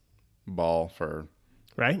ball for...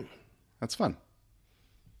 Right? That's fun.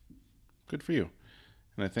 Good for you.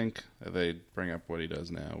 And I think they bring up what he does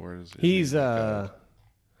now. Where is he? He's where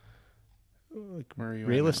are you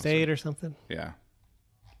real at now, estate sir? or something. Yeah.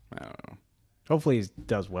 I don't know. Hopefully he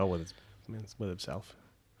does well with himself.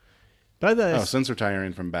 But since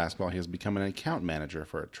retiring from basketball, he has become an account manager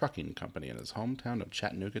for a trucking company in his hometown of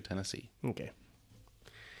Chattanooga, Tennessee. Okay.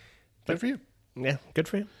 Good for you. Yeah, good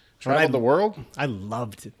for him. Traveled the world? I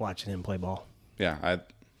loved watching him play ball. Yeah,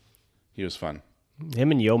 he was fun.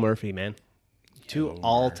 Him and Yo Murphy, man. Two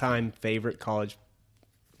all-time favorite college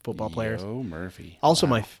football players. Yo Murphy.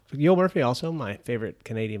 Also, Yo Murphy, also my favorite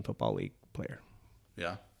Canadian Football League player.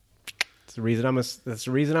 Yeah. That's the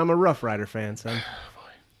reason I'm a Rough Rider fan, son.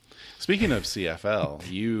 Speaking of CFL,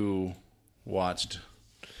 you watched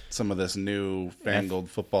some of this new fangled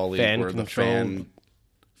football league where the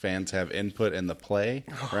fans have input in the play,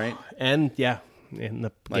 right? And yeah, in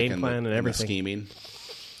the game plan and everything. In the scheming.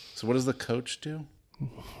 So what does the coach do?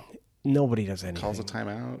 Nobody does anything. Calls a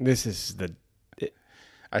timeout? This is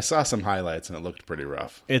I saw some highlights and it looked pretty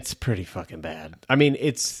rough. It's pretty fucking bad. I mean,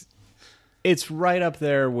 it's right up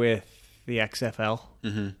there with the XFL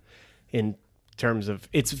in terms of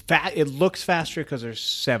it looks faster because there's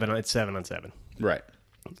 7-on-7. Right.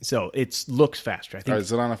 So it looks faster. I think.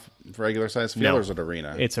 Is it on a regular size field or is it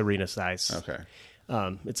arena? It's arena size. Okay.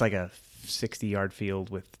 It's like a 60-yard field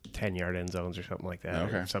with 10-yard end zones or something like that.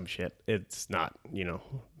 Okay. Or some shit. It's not,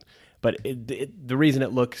 but the reason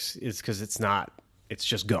it looks is because it's not. It's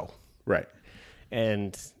just go. Right.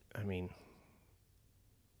 And I mean,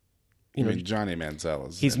 Johnny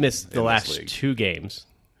Manziel he's missed the last 2 games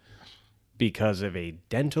because of a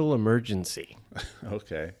dental emergency.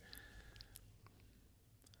 Okay.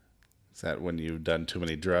 Is that when you've done too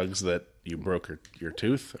many drugs that you broke your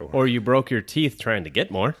tooth? Or you broke your teeth trying to get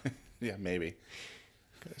more? Yeah, maybe.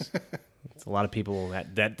 It's a lot of people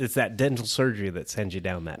it's that dental surgery that sends you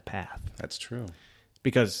down that path. That's true.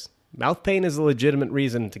 Because mouth pain is a legitimate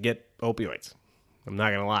reason to get opioids. I'm not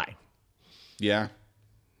going to lie. Yeah.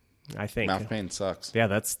 I think. Mouth pain sucks.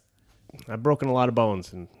 Yeah, I've broken a lot of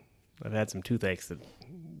bones, and I've had some toothaches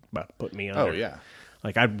that put me under. Oh, yeah.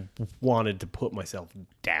 Like, I wanted to put myself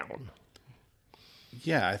down.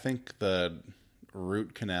 Yeah, I think the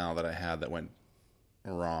root canal that I had that went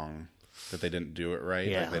wrong, that they didn't do it right.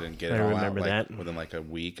 Yeah, like they didn't get it all out. That. Within like a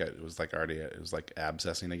week, it was like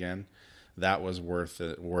abscessing again. That was worse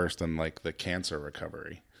than like the cancer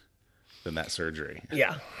recovery than that surgery.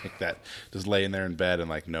 Yeah. Like that, just laying there in bed and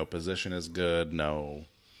like no position is good. No.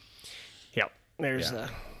 Yep.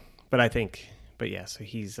 So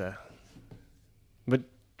he's, but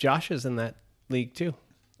Josh is in that league too.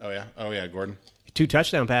 Oh yeah. Gordon. 2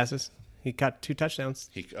 touchdown passes. He caught 2 touchdowns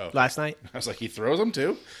last night. I was like, he throws them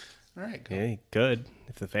too? All right. Cool. Yeah, he could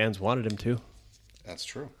if the fans wanted him to. That's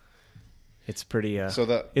true. It's pretty.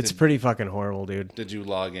 Pretty fucking horrible, dude. Did you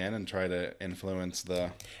log in and try to influence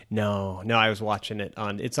the? No. I was watching it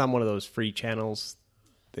on. It's on one of those free channels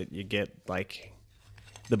that you get. Like,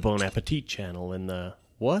 the Bon Appetit channel and the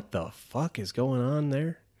what the fuck is going on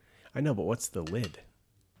there? I know, but what's the lid?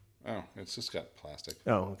 Oh, it's just got plastic.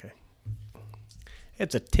 Oh, okay.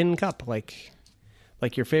 It's a tin cup, like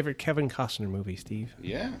your favorite Kevin Costner movie, Steve.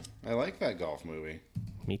 Yeah, I like that golf movie.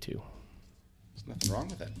 Me too. There's nothing wrong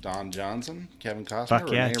with that. Don Johnson, Kevin Costner,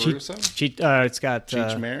 Fuck yeah. Rene Russo. It's got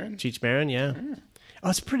Cheech Marin? Cheech Marin, yeah. Oh,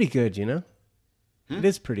 it's pretty good, you know? It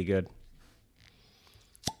is pretty good.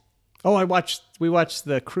 Oh, we watched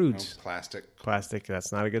The Croods. Oh, plastic. Plastic,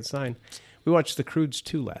 that's not a good sign. We watched The Croods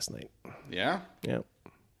 2 last night. Yeah? Yeah.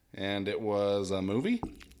 And it was a movie?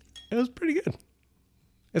 It was pretty good.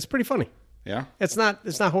 It's pretty funny. Yeah? It's not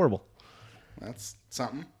horrible. That's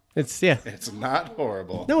something. It's not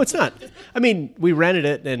horrible. No, it's not. I mean, we rented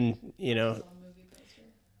it and, you know.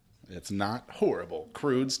 It's not horrible.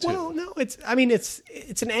 Croods too. Well, no, it's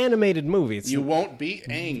an animated movie. You won't be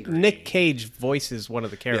angry. Nick Cage voices one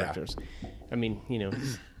of the characters. Yeah. I mean, you know,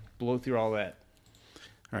 blow through all that.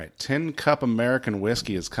 All right, Tin Cup American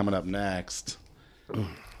Whiskey is coming up next.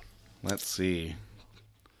 Let's see.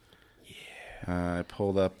 Yeah. I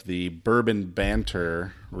pulled up the Bourbon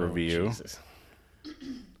Banter review. Jesus.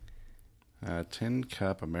 Tin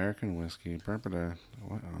Cup American Whiskey. What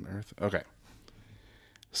on earth? Okay.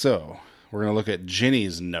 So, we're going to look at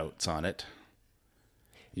Ginny's notes on it.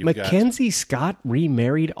 Mackenzie Scott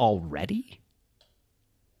remarried already?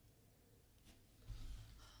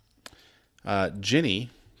 Ginny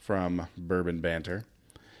from Bourbon Banter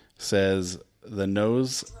says the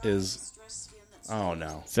nose is... Oh,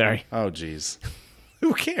 no. Sorry. Oh, geez.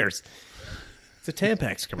 Who cares? It's a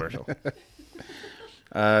Tampax commercial.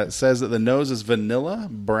 Says that the nose is vanilla,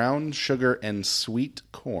 brown sugar, and sweet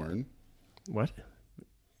corn. What?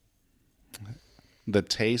 The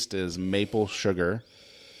taste is maple sugar,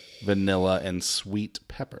 vanilla, and sweet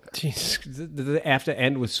pepper. Jesus. Did they have to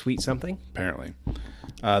end with sweet something? Apparently.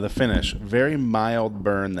 The finish, very mild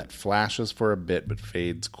burn that flashes for a bit but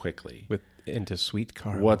fades quickly. Into sweet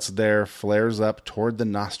caramel. What's there flares up toward the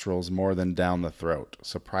nostrils more than down the throat.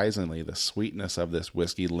 Surprisingly, the sweetness of this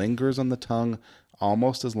whiskey lingers on the tongue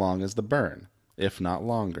almost as long as the burn, if not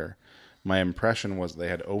longer. My impression was they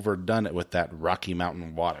had overdone it with that Rocky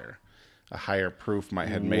Mountain water. A higher proof might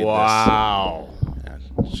have made this. Wow. Yeah,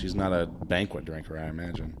 she's not a banquet drinker, I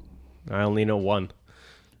imagine. I only know one.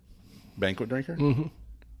 Banquet drinker? Mm-hmm.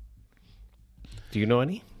 Do you know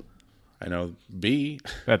any? I know B.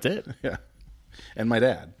 That's it? Yeah. And my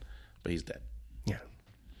dad. But he's dead.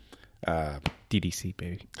 Yeah. DDC,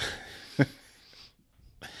 baby.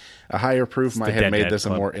 A higher proof might have made this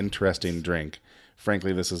club. a more interesting drink.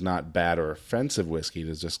 Frankly, this is not bad or offensive whiskey.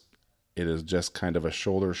 It is just kind of a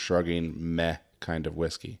shoulder-shrugging meh kind of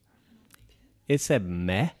whiskey. It said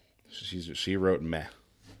meh? She wrote meh.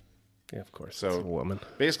 Yeah, of course. So it's a woman.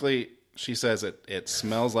 Basically, she says it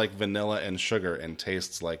smells like vanilla and sugar and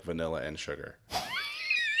tastes like vanilla and sugar.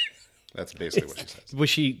 That's basically what she says. Was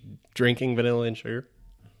she drinking vanilla and sugar?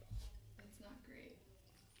 It's not great.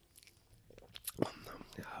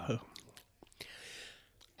 Oh.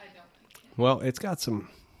 I don't like it. Well, it's got some.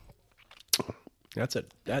 That's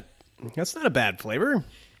not a bad flavor.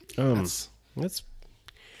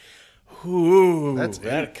 Ooh,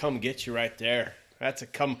 that'll come get you right there. That's a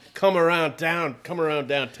come around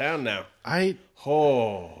downtown now. I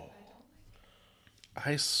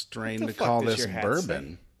strain to fuck call does this your hat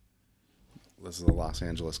bourbon. This is a Los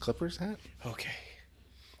Angeles Clippers hat. Okay.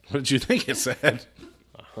 What did you think it said?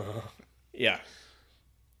 Yeah.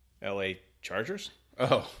 L.A. Chargers?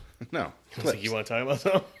 Oh, no. I was like, you want to talk about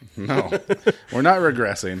something? No. We're not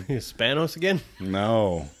regressing. Spanos again?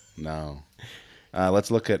 No.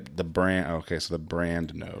 Let's look at the brand. Okay, so the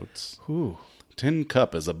brand notes. Ooh. Tin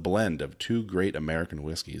Cup is a blend of two great American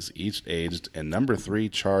whiskeys, each aged in number 3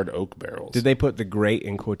 charred oak barrels. Did they put the great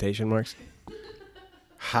in quotation marks?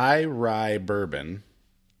 High rye bourbon,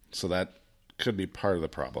 so that could be part of the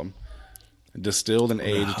problem. Distilled and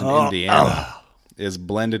aged in Indiana, is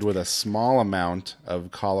blended with a small amount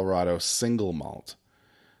of Colorado single malt.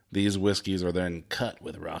 These whiskeys are then cut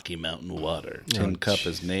with Rocky Mountain water. Tin Cup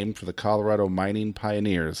is named for the Colorado mining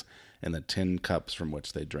pioneers and the tin cups from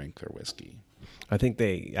which they drank their whiskey. I think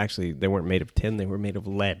they weren't made of tin, they were made of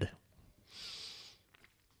lead.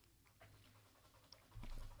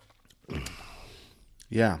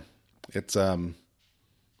 Yeah. It's not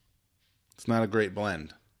a great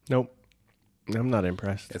blend. Nope. I'm not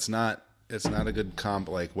impressed. It's not a good comp.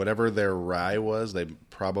 Like, whatever their rye was, they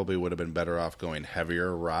probably would have been better off going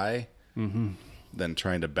heavier rye than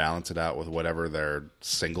trying to balance it out with whatever their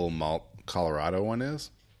single malt Colorado one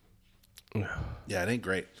is. Yeah, it ain't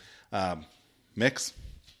great. Mix?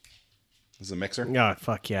 This is a mixer? Oh,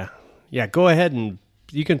 fuck yeah. Yeah, go ahead and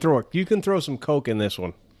You can throw some Coke in this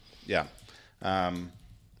one. Yeah.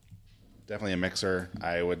 Definitely a mixer.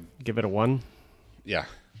 I would Give it a 1. Yeah.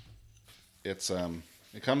 It's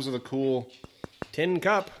it comes with a cool Tin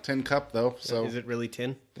cup. tin cup though, so Is it really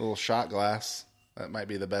tin? little shot glass. That might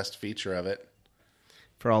be the best feature of it.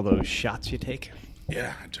 For all those shots you take.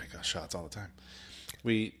 Yeah, I drink shots all the time.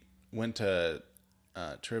 We went to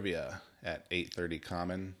trivia at 830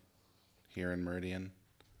 Common here in Meridian.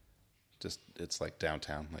 It's like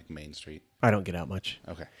downtown, like Main Street. I don't get out much.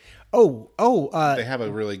 Okay. They They have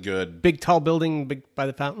a really good. big tall building big by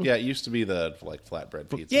the fountain. Yeah, it used to be the like flatbread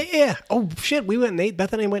pizza. Yeah. Oh shit, we went and ate.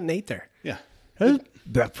 Beth and I went and ate there. Yeah.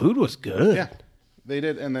 That food was good. Yeah. They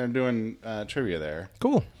did, and they're doing trivia there.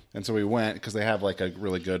 Cool. And so we went because they have like a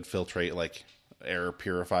really good filtrate, like air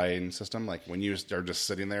purifying system. Like when you are just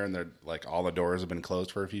sitting there and they're like all the doors have been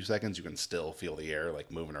closed for a few seconds, you can still feel the air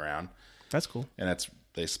like moving around. That's cool. And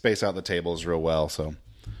they space out the tables real well. So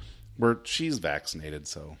she's vaccinated,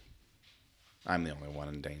 so I'm the only one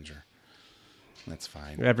in danger. That's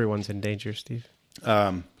fine. Everyone's in danger, Steve.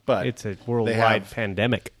 But It's a worldwide have-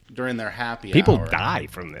 pandemic. during their happy People hour, die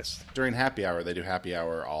from this. during happy hour, they do happy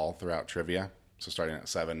hour all throughout trivia. So starting at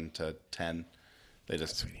 7 to 10, they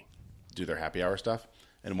just do their happy hour stuff.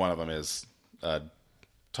 And one of them is a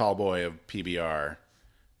tall boy of PBR,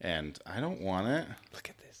 and I don't want it. Look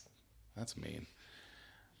at this. That's mean.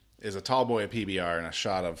 Is a tall boy of PBR and a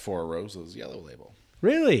shot of Four Roses Yellow Label.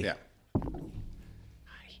 Really? Yeah.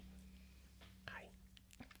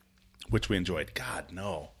 Which we enjoyed. God,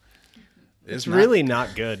 no. It's really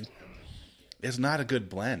not good. It's not a good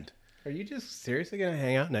blend. Are you just seriously going to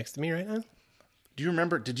hang out next to me right now? Do you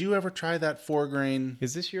remember, did you ever try that 4-grain?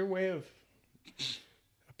 Is this your way of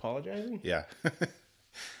apologizing? Yeah.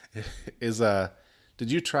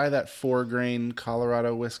 Did you try that 4-grain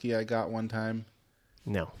Colorado whiskey I got one time?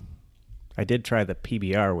 No. I did try the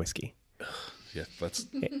PBR whiskey. Yeah, let's.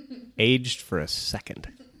 Aged for a second.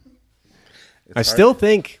 It's I hard- still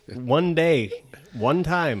think one day, one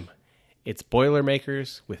time, it's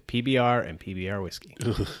Boilermakers with PBR and PBR whiskey.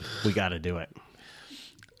 We got to do it.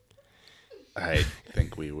 I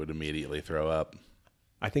think we would immediately throw up.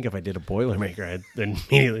 I think if I did a Boilermaker, I'd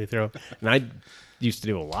immediately throw up. And I used to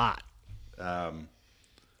do a lot.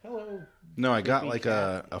 Hello. No, I got like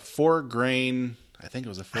a 4-grain. I think it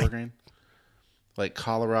was a 4-grain, like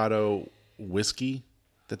Colorado whiskey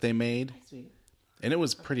that they made, and it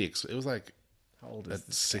was pretty. It was like How old is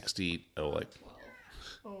this? 60. Oh, like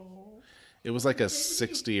it was like a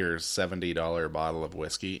 $60 or $70 bottle of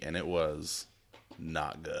whiskey, and it was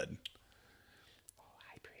not good.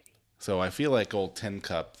 So I feel like old Tin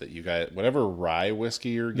Cup that you guys, whatever rye whiskey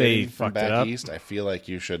you're getting from fucked it back up. east, I feel like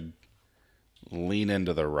you should lean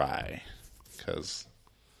into the rye because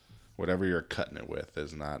whatever you're cutting it with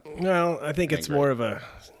is not. Well, I think it's more of a.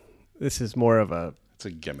 This is more of a. It's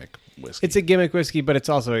a gimmick whiskey. It's a gimmick whiskey, but it's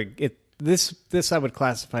also this I would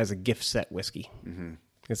classify as a gift set whiskey. Mm-hmm.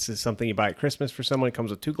 This is something you buy at Christmas for someone. It comes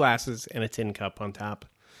with 2 glasses and a tin cup on top.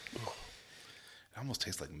 It almost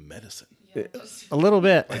tastes like medicine. Yeah, just A little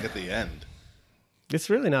bit. Like at the end. It's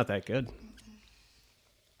really not that good.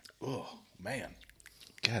 Oh man,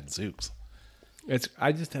 God, zooks.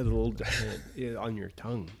 I just had a little on your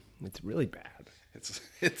tongue. It's really bad.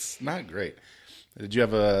 It's not great. Did you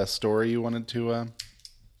have a story you wanted to?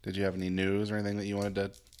 Did you have any news or anything that you wanted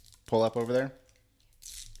to pull up over there?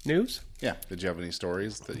 News? Yeah. Did you have any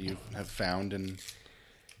stories that you have found or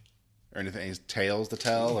anything? Any tales to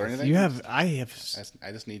tell or anything? I have.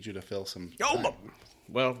 I just need you to fill some. Oh, time.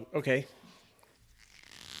 well, okay.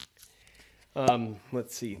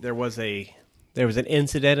 Let's see. There was an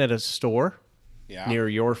incident at a store Yeah. near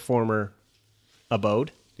your former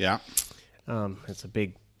abode. Yeah. It's a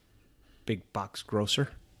big box grocer.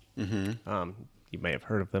 Mm-hmm. You may have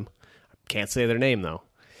heard of them. Can't say their name though.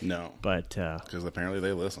 No. But Because apparently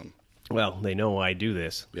they listen. well, they know I do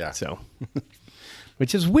this. Yeah. So,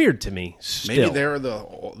 which is weird to me. Still. Maybe they're the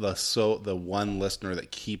one listener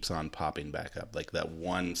that keeps on popping back up, like that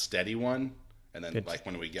one steady one, and then like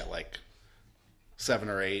when we get like 7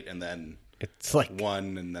 or 8, and then It's like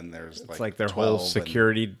 1, and then there's it's like their whole 12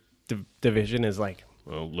 security division is like,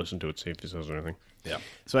 well, listen to it, see if it says anything. Yeah.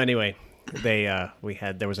 So anyway, there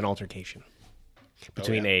was an altercation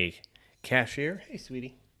between a cashier, hey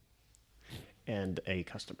sweetie, and a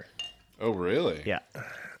customer. Oh, really? Yeah,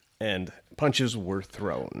 and punches were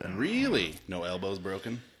thrown. Really? No elbows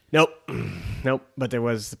broken? Nope. But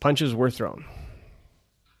the punches were thrown.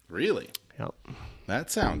 Really? Yep.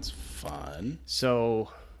 That sounds fun.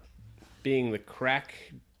 So, being the crack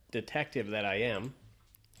detective that I am,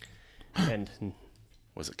 and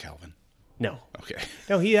Was it Calvin? No. Okay.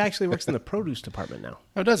 No, he actually works in the produce department now.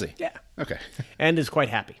 Oh, does he? Yeah. Okay. And is quite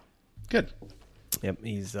happy. Good. Yep,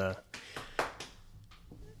 he's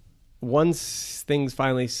once things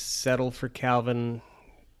finally settle for Calvin's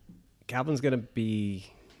going to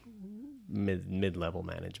be mid-level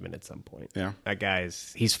management at some point. Yeah. That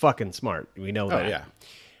he's fucking smart. We know that. Yeah.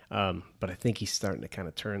 But I think he's starting to kind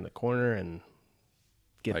of turn the corner and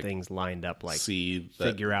get Like, things lined up. Like see that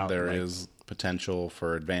figure out there is potential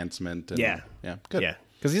for advancement. And, Yeah. Yeah. Good. Yeah,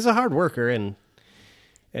 because he's a hard worker and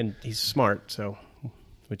he's smart. So,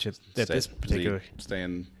 which is at this particular Is he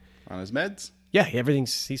staying on his meds? Yeah,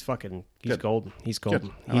 he's fucking he's Good. golden. He's golden.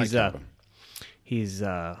 Good. I like Calvin.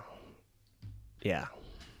 Yeah.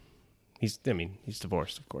 He's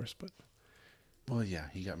divorced, of course, but Well, yeah,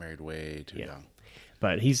 he got married way too young.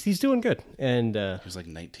 but he's doing good. And He was like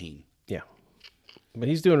 19. yeah. But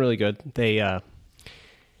he's doing really good.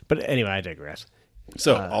 But anyway, I digress.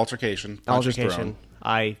 So, altercation. Punches Altercation.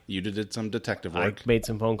 thrown. You did some detective I work. made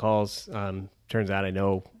some phone calls. Turns out I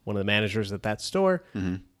know one of the managers at that store.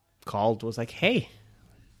 Called, was like, "Hey,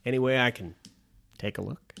 any way I can take a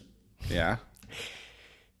look?" Yeah.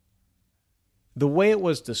 The way it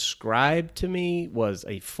was described to me was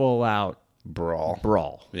a full-out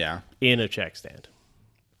brawl Yeah. in a check stand.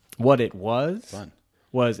 What it was Fun.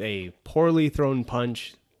 was a poorly thrown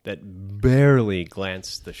punch that barely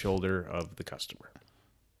glanced the shoulder of the customer.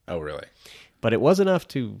 Oh, really? But it was enough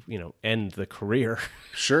to, end the career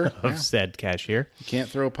Sure. of said cashier. You can't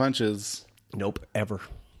throw punches Nope, ever.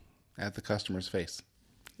 at the customer's face.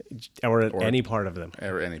 Or at any part of them.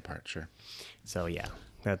 Or any part, sure. So yeah,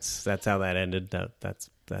 that's how that ended. That's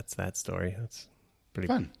that story. That's pretty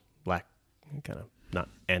Fun. black, kind of not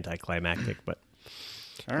anticlimactic, but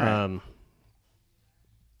All right.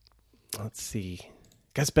 let's see.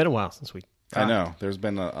 It's been a while since we I know. There's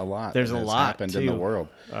been a lot. There's that a has lot, happened in the too. world.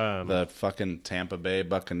 The fucking Tampa Bay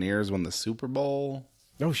Buccaneers won the Super Bowl.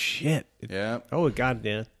 Oh shit! Yeah. Oh god,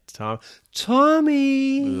 yeah,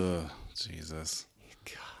 Tommy. Ugh, Jesus.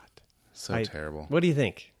 God, So terrible. What do you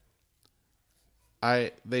think?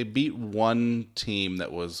 They beat one team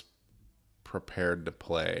that was prepared to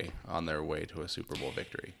play on their way to a Super Bowl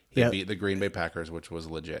victory. They beat the Green Bay Packers, which was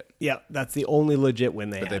legit. Yeah, that's the only legit win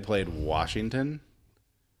they But had. they played Washington.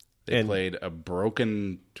 They played a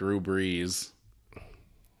broken Drew Brees.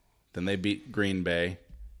 Then they beat Green Bay.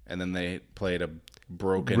 And then they played a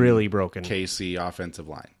really broken KC offensive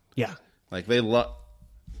line. Yeah. Like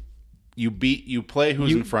you play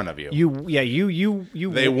who's in front of you.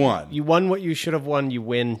 They won. You won what you should have won. You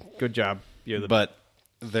win. Good job. But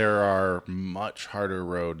there are much harder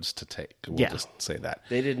roads to take. We'll just say that.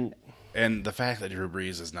 They didn't. And the fact that Drew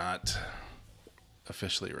Brees is not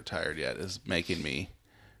officially retired yet is making me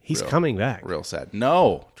He's coming back. real sad.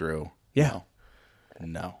 No, Drew. Yeah.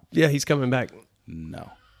 No. Yeah, he's coming back.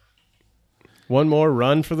 No. One more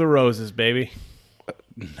run for the roses, baby.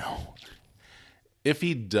 No. If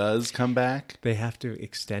he does come back, They have to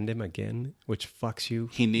extend him again, which fucks you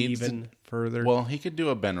he needs even further. Well, he could do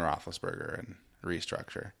a Ben Roethlisberger and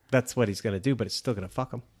restructure. That's what he's going to do, but it's still going to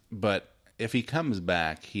fuck him. But if he comes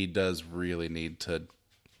back, he does really need to.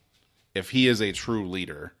 If he is a true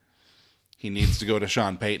leader, he needs to go to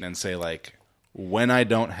Sean Payton and say, like, when I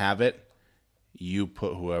don't have it, you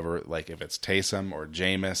put whoever, like, if it's Taysom or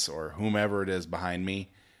Jameis or whomever it is behind me,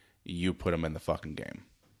 you put him in the fucking game.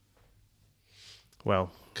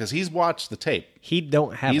 Well, because he's watched the tape.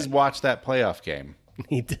 He's watched that playoff game.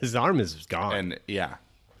 His arm is gone, and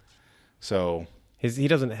so he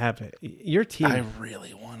doesn't have it. Your team. I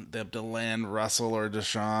really want them to land Russell or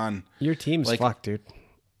Deshaun. Your team's fucked, dude.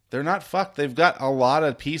 They're not fucked. They've got a lot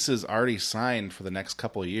of pieces already signed for the next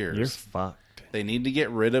couple of years. You're fucked. They need to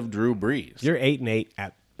get rid of Drew Brees. You're 8-8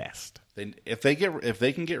 at best. If they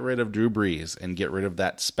can get rid of Drew Brees and get rid of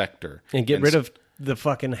that specter and get rid of the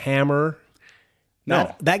fucking hammer.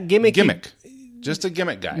 No, that gimmick. Just a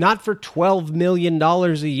gimmick guy. Not for $12 million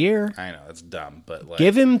a year. I know it's dumb, but like,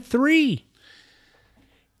 give him 3.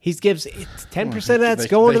 He gives 10% of that's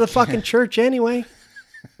going to the fucking church anyway.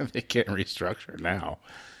 They can't restructure now.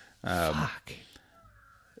 Fuck.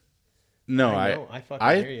 No, I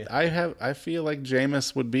fucking hear you. I feel like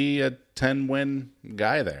Jameis would be a 10-win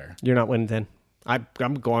guy there. You're not winning 10. I'm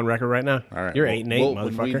going on record right now. All right, you're 8-8,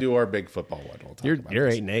 motherfucker. When we do our big football one, we'll talk about You're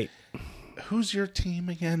this. 8-8. Who's your team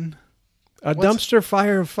again? Dumpster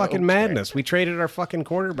fire of fucking madness. We traded our fucking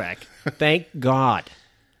quarterback. Thank God.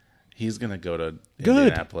 He's gonna go to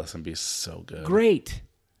Indianapolis and be so good. Great.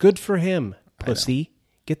 Good for him, pussy.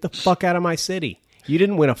 Get the fuck out of my city. You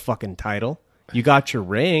didn't win a fucking title. You got your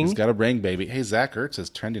ring. He's got a ring, baby. Hey, Zach Ertz is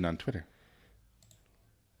trending on Twitter.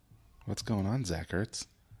 What's going on, Zach Ertz?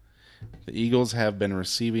 The Eagles have been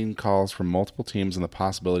receiving calls from multiple teams on the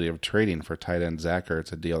possibility of trading for tight end Zach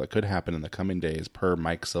Ertz, a deal that could happen in the coming days, per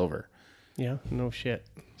Mike Silver. Yeah, no shit.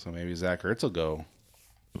 So maybe Zach Ertz will go.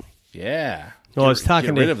 Yeah. Well, I was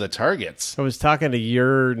talking get rid to- of the targets. I was talking to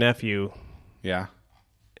your nephew. Yeah.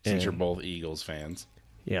 Since And- you're both Eagles fans.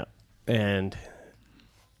 Yeah, and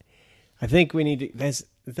I think we need to. Is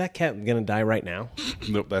that cat going to die right now?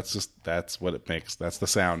 Nope, that's what it makes. That's the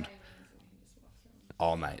sound.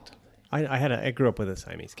 All night. I grew up with a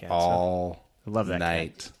Siamese cat. All I love that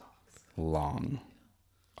night long.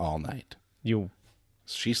 All night. So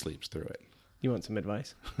She sleeps through it. you want some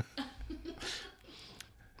advice?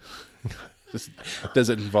 Does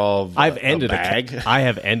it involve I've a ended a bag? cat. I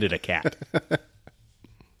have ended a cat,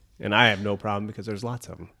 and I have no problem because there's lots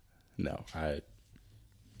of them. No, I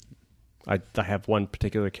have one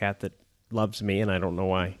particular cat that loves me, and I don't know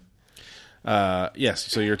why. yes,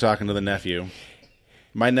 so you're talking to the nephew.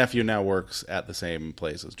 My nephew now works at the same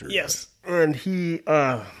place as Drew. Yes, and he.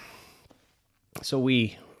 So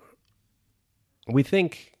we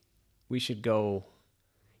think we should go.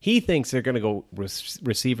 He thinks they're going to go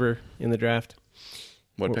receiver in the draft.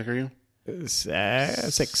 What pick are you?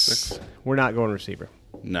 Six. We're not going receiver.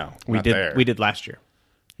 No, We not did. there. We did last year.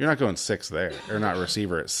 You're not going 6 there. Or not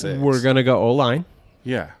receiver at 6. We're going to go O line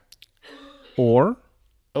Yeah. or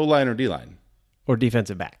O-line or D-line?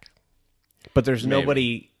 defensive back. But there's Maybe.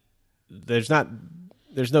 nobody. There's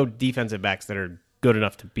no defensive backs that are good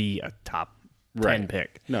enough to be a top 10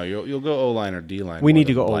 pick. No, you'll go O-line or D-line. We more need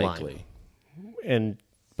to than go O-line. likely.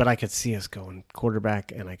 But I could see us going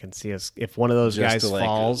quarterback, and I can see us if one of those Just guys to, like,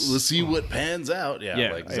 falls. let's see what pans out.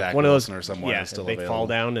 Yeah, like if Zach one of those Wilson or someone is still they available. fall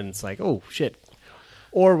down, and it's like, oh shit.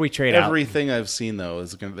 Or we trade out. Everything I've seen though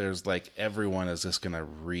is there's like everyone is just gonna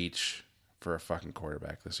reach for a fucking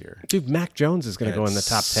quarterback this year. Dude, Mac Jones is going to go in the It's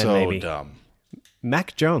top 10, so maybe. dumb.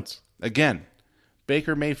 Mac Jones. Again,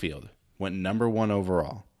 Baker Mayfield went number 1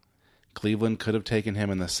 overall. Cleveland could have taken him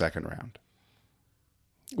in the 2nd round.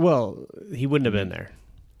 Well, he wouldn't have been there.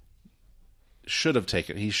 He should have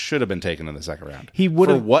been taken in the 2nd round. He would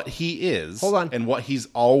For have- what he is, Hold on. and what he's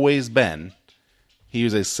always been. He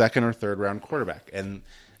was a 2nd or 3rd round quarterback, and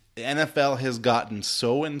the NFL has gotten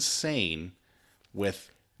so insane with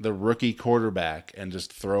the rookie quarterback and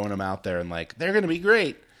just throwing them out there and like they're going to be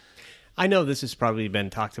great. I know this has probably been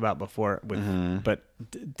talked about before, but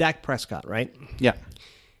Dak Prescott, right? Yeah.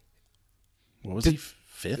 What was he?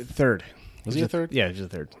 5th? Third. Was he a 3rd? Yeah, he was a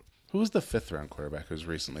third. Who was the 5th round quarterback who's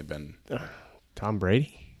recently been? Tom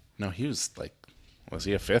Brady? No, he was like. Was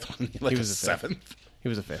he a 5th? Like He was a a fifth. 7th? He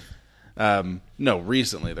was a fifth. No,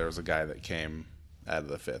 recently there was a guy that came out of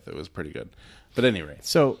the 5th. It was pretty good. But anyway,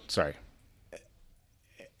 So sorry.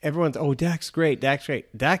 everyone's, Dak's great. Dak's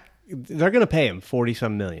great. Dak, they're going to pay him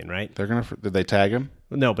 40-some million, right? They're gonna. Did they tag him?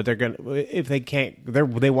 No, but they're going to, if they can't,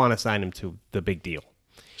 they want to sign him to the big deal.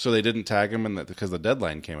 So they didn't tag him because the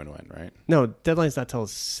deadline came and went, right? No, deadline's not till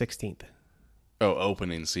 16th. Oh,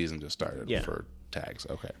 opening season just started Yeah. for tags.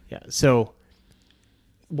 Okay. Yeah. So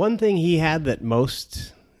one thing he had that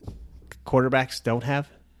most quarterbacks don't have,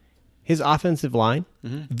 his offensive line,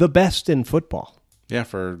 the best in football. Yeah,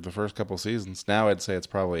 for the first couple seasons. Now I'd say it's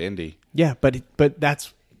probably Indy. Yeah, but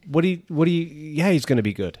that's what he yeah, he's going to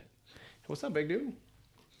be good. What's up, big dude?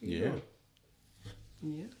 Yeah.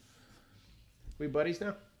 Yeah. We buddies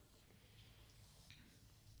now?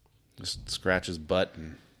 Just scratch his butt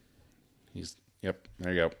and he's yep,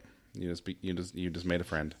 there you go. You just made a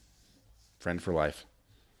friend. Friend for life.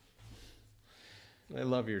 I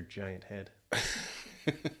love your giant head.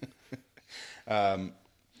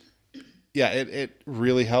 Yeah, it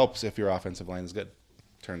really helps if your offensive line is good.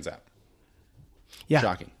 Turns out. Yeah.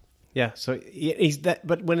 Shocking. Yeah, so he's that.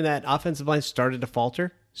 But when that offensive line started to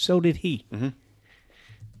falter, so did he. Mm-hmm.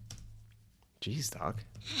 Jeez, dog,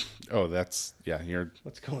 Oh, that's you're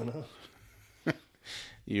what's going on?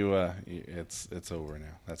 it's over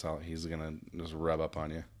now. That's all. He's gonna just rub up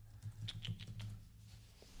on you.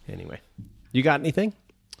 Anyway, you got anything?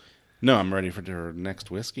 No, I'm ready for your next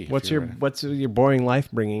whiskey. if What's you're your ready. What's your boring life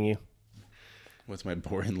bringing you? What's my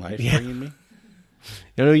boring life Yeah. bringing me?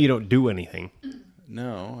 I know you don't do anything.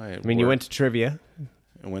 No, I mean, you went to trivia.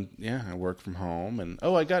 I work from home, and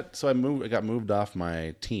I got moved off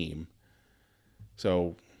my team.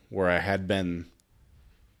 So where I had been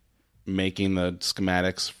making the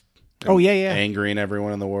schematics, Oh, yeah. angering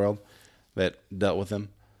everyone in the world that dealt with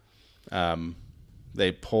them.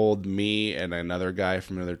 They pulled me and another guy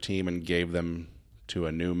from another team and gave them to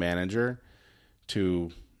a new manager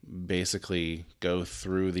to basically go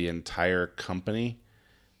through the entire company,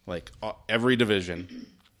 like every division,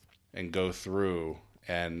 and go through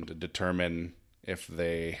and determine if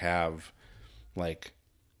they have like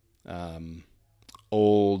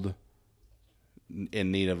old,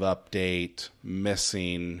 in need of update,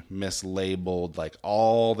 missing, mislabeled, like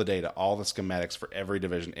all the data, all the schematics for every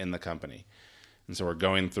division in the company. And so we're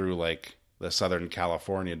going through like the Southern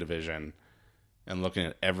California division and looking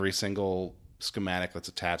at every single schematic that's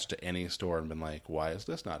attached to any store and been like, why is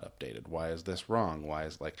this not updated? Why is this wrong? Why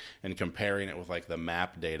is like, and comparing it with like the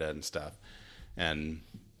map data and stuff. And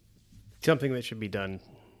Something that should be done.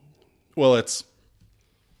 well, it's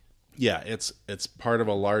part of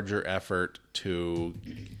a larger effort to,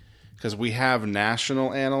 because we have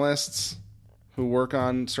national analysts who work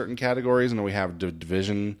on certain categories, and then we have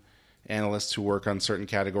division analysts who work on certain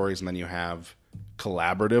categories, and then you have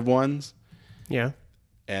collaborative ones. Yeah.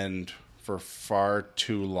 And for far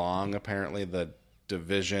too long, apparently, the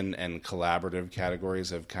division and collaborative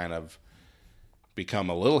categories have kind of become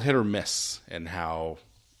a little hit or miss in how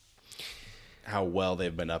well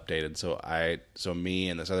they've been updated. So me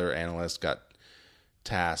and this other analyst got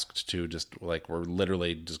tasked to just like, we're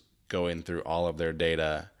literally just going through all of their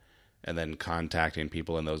data and then contacting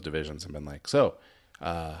people in those divisions and been like, so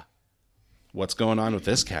what's going on with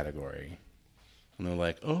this category? And they're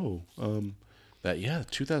like,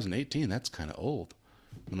 2018, that's kind of old.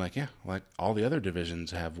 I'm like, yeah, like all the other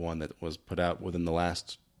divisions have one that was put out within the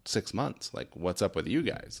last 6 months. Like, what's up with you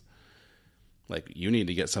guys? Like, you need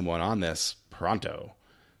to get someone on this pronto,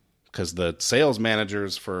 because the sales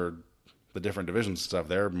managers for the different divisions and stuff,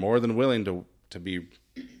 they're more than willing to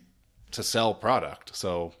sell product.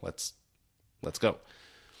 So let's go.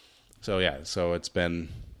 So yeah, so it's been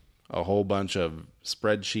a whole bunch of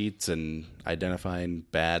spreadsheets and identifying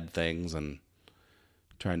bad things and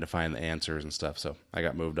trying to find the answers and stuff. So I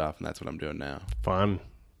got moved off, and that's what I'm doing now. Fun.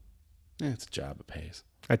 Yeah, it's a job. It pays.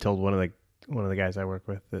 I told one of the guys I work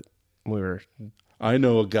with that we were. I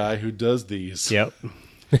know a guy who does these. Yep.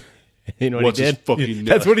 You know what What's he his did? fucking name?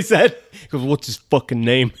 That's what he said. He goes, "What's his fucking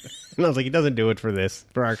name?" And I was like, "He doesn't do it for this,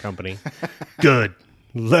 for our company." Good.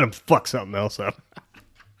 Let him fuck something else up.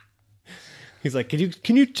 He's like,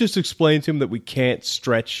 "Can you just explain to him that we can't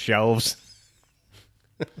stretch shelves?"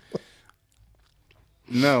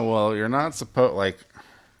 No, well, you're not supposed, like,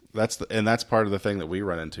 that's part of the thing that we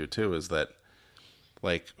run into too, is that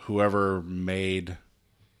like whoever made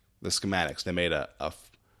the schematics, they made a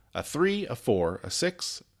 3, a 4, a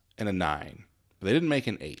 6, and a 9. But they didn't make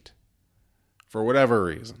an 8 for whatever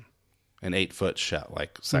reason, an 8-foot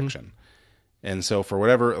section. Mm-hmm. And so for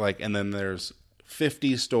whatever, like, and then there's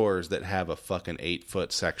 50 stores that have a fucking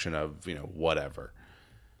 8-foot section of, whatever.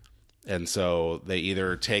 And so they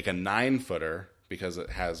either take a 9-footer because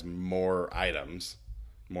it has more items,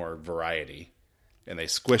 more variety, and they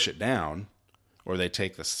squish it down, or they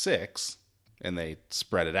take the 6 and they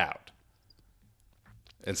spread it out.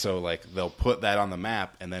 And so, like, they'll put that on the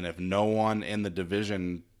map, and then if no one in the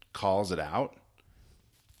division calls it out,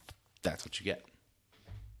 that's what you get.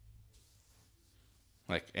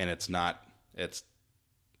 Like, and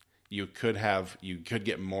you could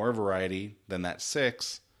get more variety than that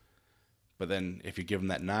 6, but then if you give them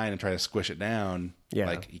that 9 and try to squish it down,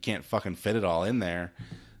 like, you can't fucking fit it all in there.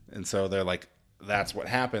 And so they're like, that's what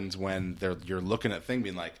happens when you're looking at thing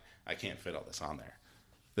being like, I can't fit all this on there.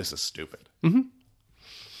 This is stupid. Mm-hmm.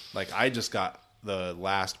 Like, I just got the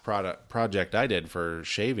last project I did for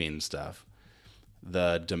shaving stuff.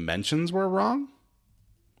 The dimensions were wrong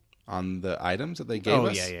on the items that they gave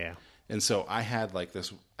us. Oh, yeah. And so I had like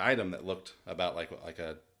this item that looked about like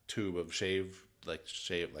a tube of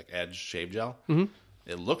edge shave gel. Mm-hmm.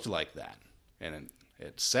 It looked like that, and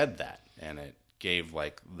it said that, and it gave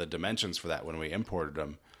like the dimensions for that when we imported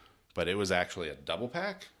them, but it was actually a double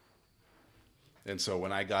pack. And so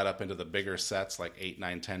when I got up into the bigger sets, like 8,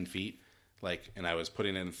 9, 10 feet, like, and I was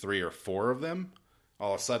putting in 3 or 4 of them,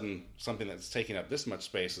 all of a sudden something that's taking up this much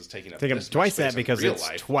space is taking up this twice much space that because it's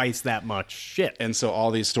life. Twice that much shit. And so all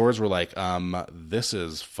these stores were like, this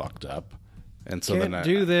is fucked up. And so Can't then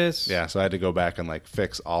do this. Yeah, so I had to go back and like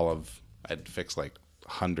I'd fix like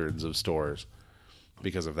hundreds of stores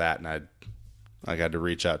because of that, and I had to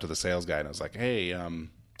reach out to the sales guy, and I was like, hey,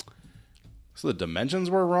 so the dimensions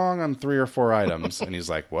were wrong on 3 or 4 items. And he's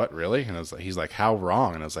like, what, really? And he's like, how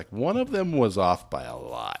wrong? And I was like, one of them was off by a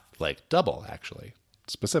lot, like double, actually,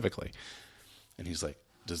 specifically. And he's like,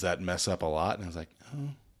 does that mess up a lot? And I was like,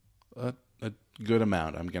 oh, a good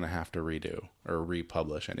amount. I'm going to have to redo or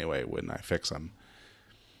republish anyway when I fix them.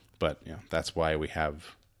 But, that's why we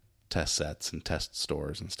have test sets and test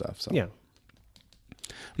stores and stuff. So yeah.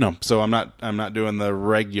 No, so I'm not doing the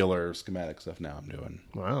regular schematic stuff now. I'm doing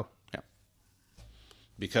Wow.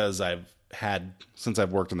 Because since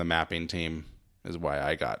I've worked in the mapping team is why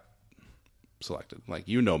I got selected. Like,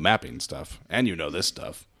 you know mapping stuff, and you know this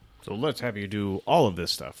stuff. So let's have you do all of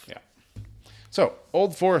this stuff. Yeah. So,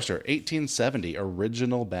 Old Forester, 1870,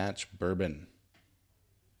 original batch bourbon.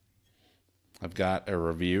 I've got a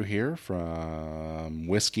review here from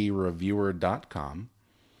whiskeyreviewer.com.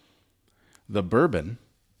 The bourbon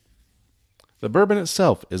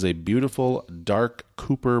itself is a beautiful dark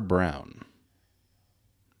Cooper brown.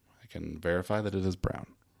 I can verify that it is brown.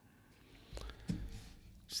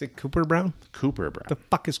 Is it Cooper Brown? Cooper brown. The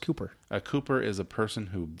fuck is Cooper? A Cooper is a person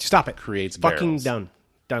who Stop it. creates Fucking barrels.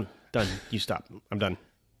 done. You stop. I'm done.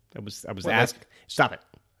 I was Well, asked. Stop it.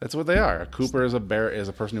 That's what they are. A Cooper is a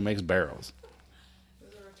person who makes barrels.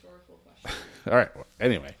 Those are rhetorical questions. All right. Well,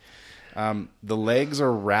 anyway, the legs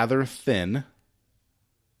are rather thin,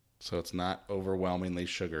 so it's not overwhelmingly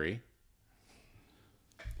sugary.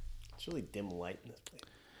 It's really dim light in this place.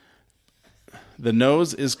 The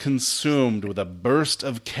nose is consumed with a burst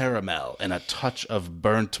of caramel and a touch of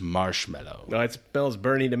burnt marshmallow. No, it smells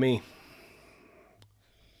burny to me.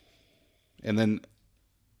 And then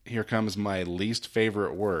here comes my least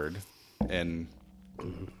favorite word in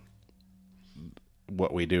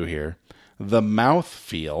what we do here. The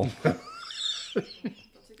mouthfeel. That's like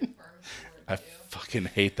a pharmacy word, I too. fucking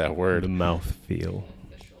hate that word. mouth feel.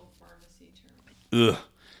 Official pharmacy term. Ugh.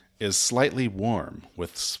 Is slightly warm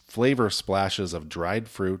with flavor splashes of dried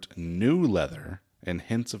fruit, new leather, and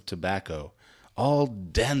hints of tobacco, all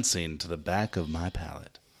dancing to the back of my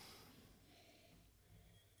palate.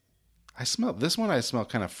 I smell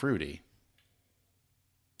kind of fruity.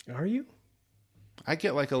 Are you? I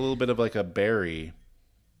get like a little bit of like a berry.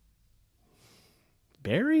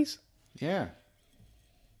 Berries? Yeah.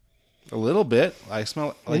 A little bit. I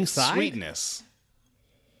smell like Inside? sweetness.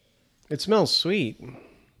 It smells sweet.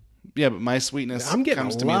 Yeah, but my sweetness I'm getting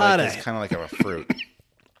comes a to me lot like of- it's kind of like a fruit.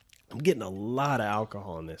 I'm getting a lot of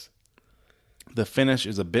alcohol in this. The finish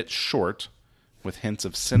is a bit short, with hints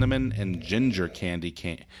of cinnamon and ginger candy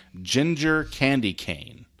cane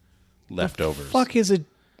leftovers. Fuck is a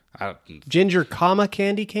ginger comma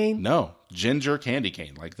candy cane? No, ginger candy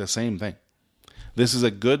cane, like the same thing. This is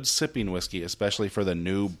a good sipping whiskey, especially for the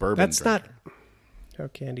new bourbon That's drinker. not how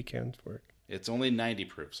candy canes work. It's only 90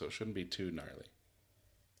 proof, so it shouldn't be too gnarly.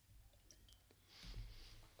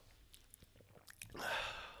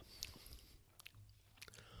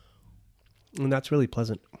 And that's really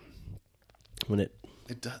pleasant. When it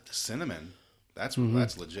It does. The cinnamon, that's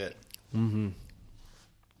legit. Mm-hmm.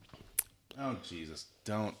 Oh, Jesus.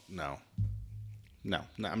 Don't. No,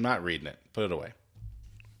 I'm not reading it. Put it away.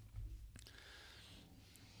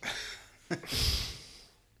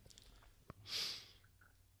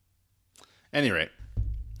 Any rate,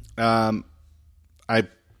 I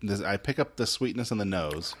pick up the sweetness in the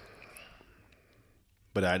nose,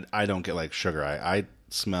 but I don't get like sugar. I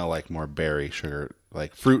smell like more berry sugar,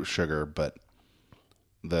 like fruit sugar, but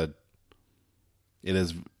it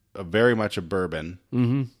is very much a bourbon.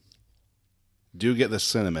 Mm-hmm. Do get the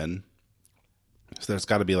cinnamon. So there's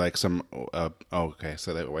got to be like some. Okay,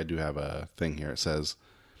 so I do have a thing here. It says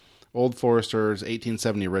Old Forester's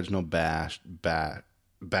 1870 original batch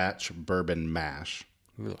bourbon mash.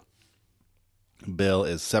 Ugh. Bill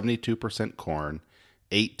is 72% corn,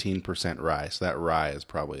 18% rye. So that rye is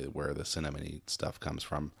probably where the cinnamony stuff comes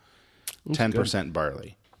from. 10%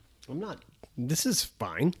 barley. This is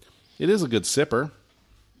fine. It is a good sipper.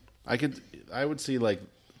 I would see like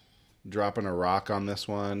dropping a rock on this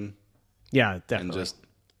one Yeah, and definitely.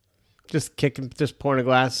 Just pouring a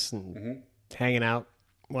glass and hanging out,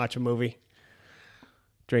 watch a movie,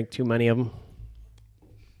 drink too many of them.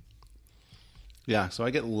 yeah. So I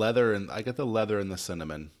get the leather and the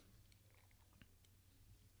cinnamon,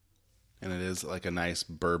 and it is like a nice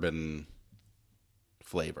bourbon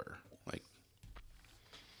flavor, like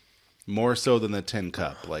more so than the tin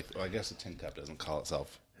cup. Like, well, I guess the tin cup doesn't call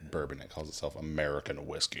itself bourbon; it calls itself American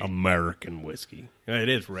whiskey. American whiskey. It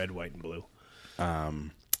is red, white, and blue.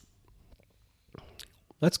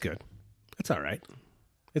 That's good. That's all right.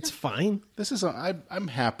 It's fine. This is I'm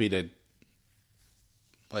happy to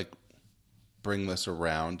like bring this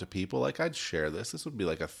around to people. Like, I'd share this. This would be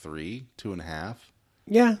like a 3, 2.5.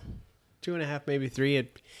 Yeah, 2.5, maybe 3.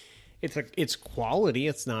 It's quality.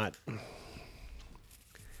 It's not.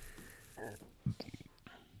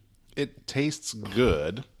 It tastes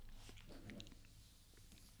good.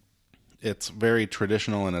 It's very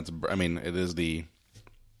traditional, and it is the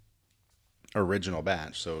original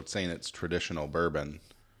batch. So saying it's traditional bourbon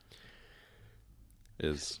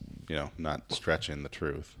is, not stretching the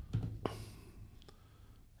truth.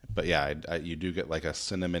 But yeah, you do get like a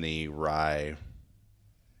cinnamony rye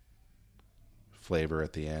flavor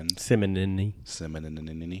at the end. Cinnamony.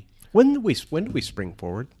 Cinnamony. When do we spring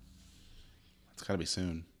forward? It's got to be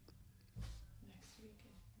soon. Next weekend,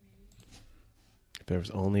 maybe. If there was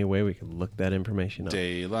only a way we could look that information up.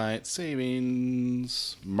 Daylight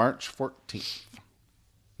savings, March 14th.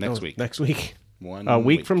 Next week. Next week. 1 A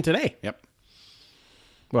week from today. Yep.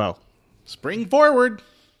 Well, Spring forward.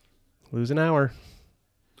 lose an hour.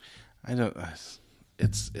 I don't.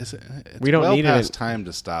 It's We don't well need past it. time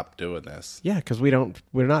to stop doing this. Yeah, because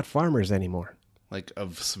we're not farmers anymore. Like a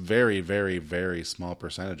very, very, very small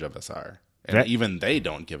percentage of us are, and That- even they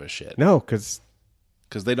don't give a shit No, because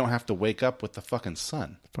because they don't have to wake up with the fucking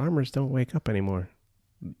sun. farmers don't wake up anymore.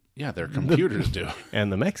 Yeah, their computers do.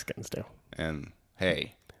 And the Mexicans do. And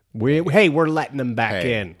hey, We're letting them back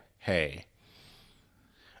hey, in. hey.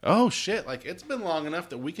 Oh shit! Like it's been long enough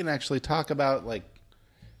that we can actually talk about like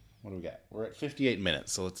what do we got? We're at 58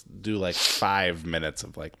 minutes, so let's do like 5 minutes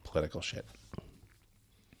of like political shit.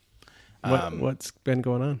 What's been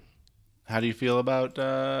going on? How do you feel about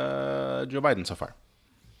Joe Biden so far?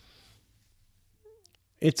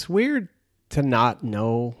 It's weird to not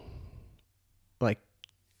know, like,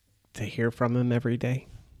 to hear from him every day.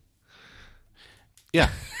 Yeah.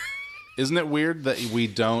 Isn't it weird that we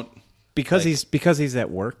don't Because Like- he's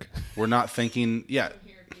at work. we're not thinking yeah,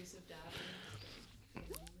 Here, a case of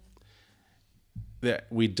Daphne. that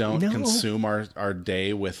we don't No. consume our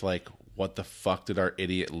day with like what the fuck did our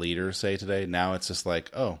idiot leader say today? Now it's just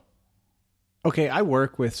like, oh, Okay, I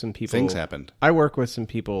work with some people. things happened. I work with some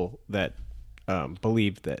people that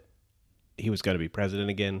believed that he was going to be president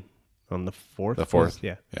again on the 4th. The 4th.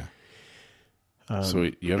 Yeah. Yeah.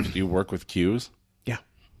 So you work with cues? Yeah.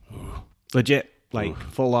 Legit, like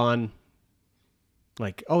full on.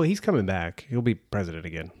 Like, oh, he's coming back. He'll be president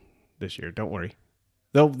again this year. Don't worry.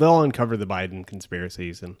 They'll uncover the Biden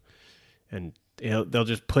conspiracies and they'll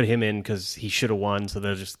just put him in because he should have won. So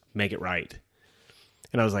they'll just make it right.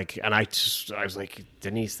 And I was like,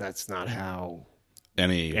 Denise, that's not how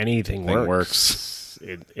anything works.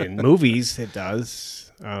 In movies, it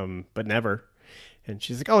does, but never. And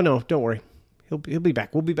she's like, "Oh no, don't worry, he'll be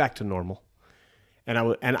back. We'll be back to normal." And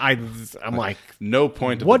I'm like, No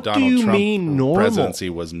point of What the do Donald you Trump mean normal? presidency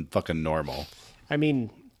was fucking normal. I mean,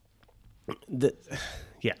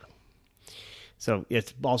 yeah. So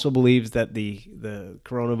it also believes that the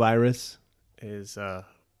coronavirus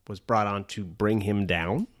was brought on to bring him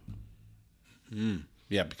down.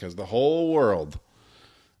 Yeah, because the whole world.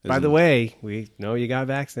 By the way, we know you got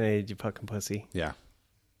vaccinated, you fucking pussy. Yeah.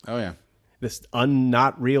 Oh yeah. This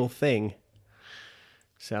not real thing.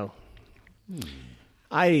 So,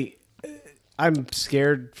 I'm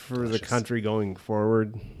scared for the country going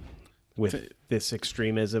forward with this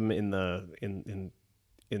extremism in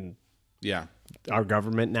Yeah. our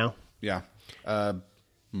government now. Yeah.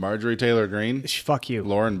 Marjorie Taylor Greene, Fuck you.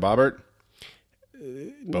 Lauren Boebert,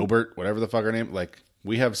 whatever the fuck her name. Like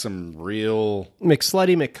we have some real.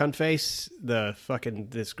 McSlutty McCunface, the fucking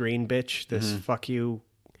this green bitch, this fuck you.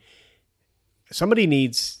 Somebody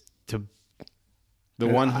needs to. The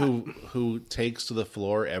one who takes to the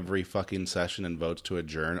floor every fucking session and votes to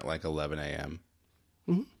adjourn at like 11 a.m.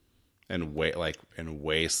 And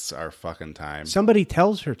wastes our fucking time. Somebody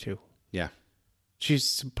tells her to. Yeah,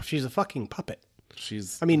 She's a fucking puppet.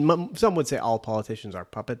 she's I mean, some would say all politicians are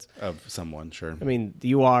puppets. of someone, sure. I mean,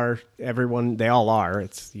 you are, everyone, they all are.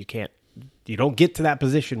 You don't get to that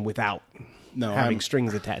position without having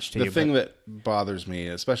strings attached to The you. thing that bothers me,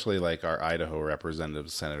 especially like our Idaho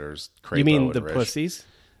representatives, senators, Crapo You mean and the Risch, pussies?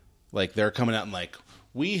 like they're coming out and like,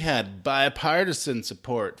 we had bipartisan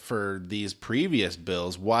support for these previous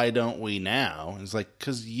bills. Why don't we now? And it's like,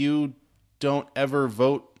 because you don't ever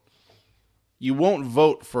vote. You won't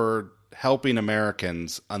vote for helping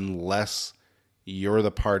Americans unless you're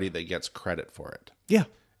the party that gets credit for it. Yeah.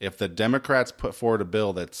 If the Democrats put forward a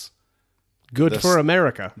bill that's Good for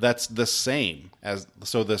America. that's the same as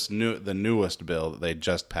the newest bill that they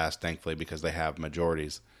just passed, thankfully, because they have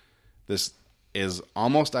majorities. This is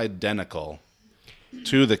almost identical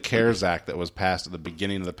to the CARES Act that was passed at the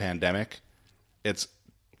beginning of the pandemic. It's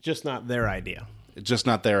Just not their idea. just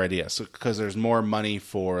not their idea. So because there's more money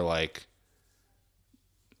for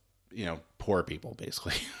poor people,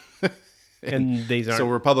 basically. And these aren't. So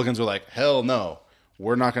Republicans were like, hell no,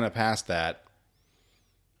 we're not going to pass that,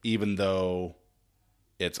 even though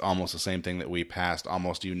it's almost the same thing that we passed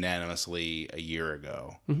almost unanimously a year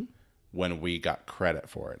ago when we got credit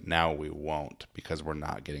for it. Now we won't because we're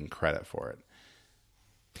not getting credit for it.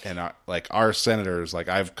 And our senators,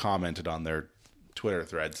 I've commented on their Twitter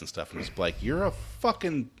threads and stuff, and it's like, you're a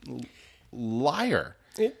fucking liar.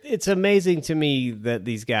 It's amazing to me that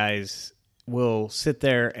these guys will sit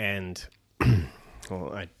there and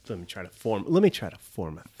Well, let me try to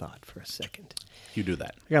form a thought for a second. You do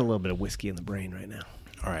that. I got a little bit of whiskey in the brain right now.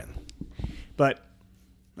 All right. But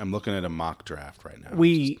I'm looking at a mock draft right now.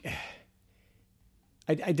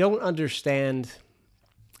 I don't understand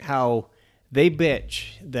how they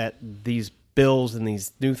bitch that these bills and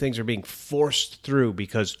these new things are being forced through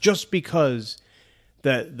because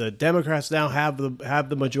the Democrats now have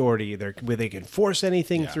the majority where they can force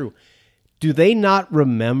anything through. Do they not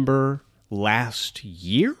remember last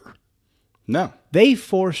year? No. They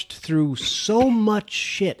forced through so much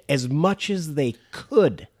shit, as much as they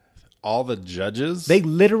could. All the judges? They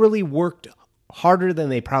literally worked harder than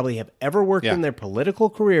they probably have ever worked in their political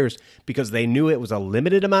careers because they knew it was a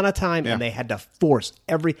limited amount of time and they had to force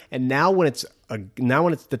and now when it's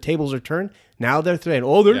the tables are turned, now they're saying,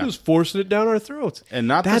 they're just forcing it down our throats. And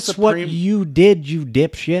not that's what you did, you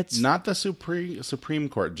dipshits. Not the Supreme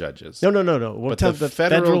Court judges. No. We'll But the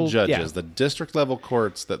federal judges, yeah. the district level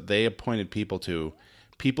courts that they appointed people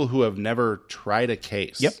who have never tried a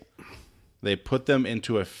case. Yep. They put them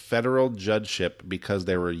into a federal judgeship because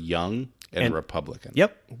they were young and Republican.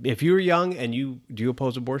 Yep. If you were young and do you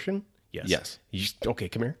oppose abortion? Yes. Okay,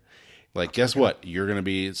 come here. Like, guess what? You're going to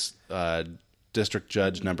be district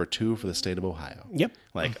judge number 2 for the state of Ohio. Yep.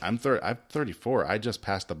 Like, I'm 34. I just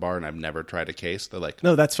passed the bar and I've never tried a case. They're like,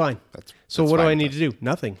 no, that's fine. So what do I need to to do?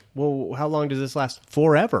 Nothing. Well, how long does this last?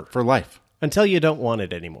 Forever. For life. Until you don't want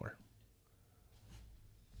it anymore.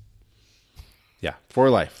 Yeah, for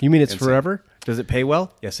life. You mean it's forever? Does it pay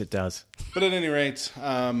well? Yes, it does. But at any rate,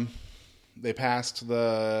 they passed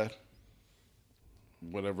whatever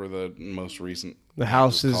the most recent. The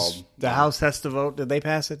House House has to vote. Did they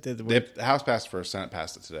pass it? The House passed first. Senate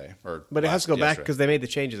passed it today, but it has to go back because they made the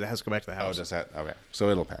changes. It has to go back to the House. Okay, so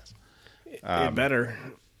it'll pass. It better.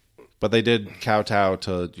 But they did kowtow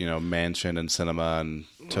to Manchin and Sinema and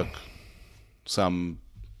took some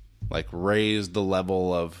raised the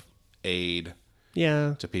level of aid.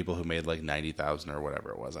 Yeah, to people who made like 90,000 or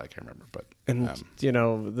whatever it was, I can't remember. But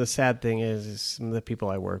the sad thing is some of the people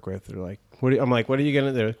I work with are like, what are you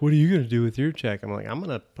gonna do with your check? I'm like, I'm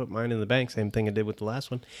gonna put mine in the bank. Same thing I did with the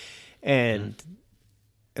last one, and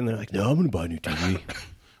they're like, no, I'm gonna buy a new TV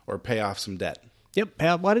or pay off some debt.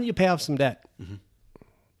 Yep. Why don't you pay off some debt? Mm-hmm.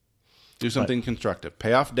 Do something constructive.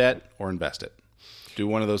 Pay off debt or invest it. Do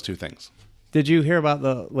one of those two things. Did you hear about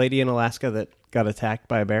the lady in Alaska that got attacked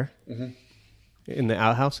by a bear? Mm-hmm. In the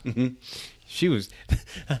outhouse? Mm-hmm. She was...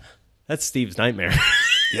 That's Steve's nightmare.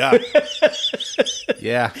 Yeah.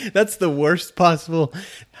 Yeah. That's the worst possible...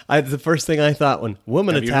 the first thing I thought when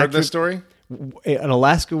woman attacked... Have you heard this story? An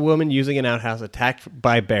Alaska woman using an outhouse attacked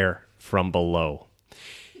by bear from below.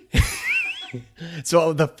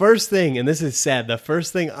 So the first thing, and this is sad, the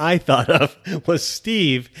first thing I thought of was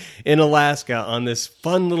Steve in Alaska on this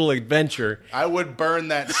fun little adventure. I would burn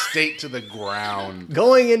that state to the ground.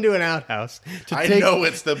 Going into an outhouse. I know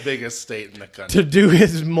it's the biggest state in the country. To do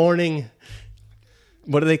his morning,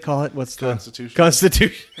 what do they call it? What's Constitution. The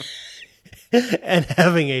Constitution. And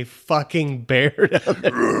having a fucking bear down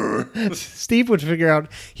there. Steve would figure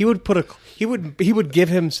out, he would give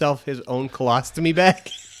himself his own colostomy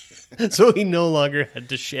bag. So he no longer had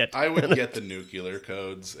to shit. I would get the nuclear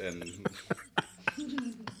codes and...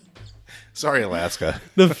 Sorry, Alaska.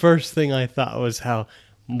 The first thing I thought was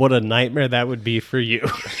what a nightmare that would be for you.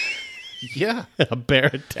 Yeah. A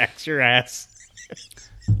bear attacks your ass.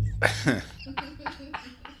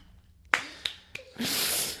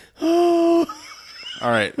 All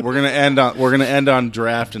right, we're gonna end on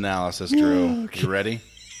draft analysis, Drew. Okay. You ready?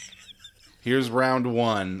 Here's round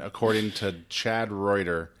 1, according to Chad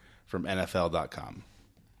Reuter from NFL.com.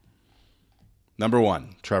 Number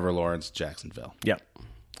 1, Trevor Lawrence, Jacksonville. Yep.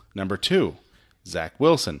 Number 2, Zach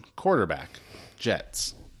Wilson, quarterback,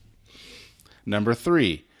 Jets. Number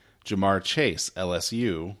 3, Jamar Chase,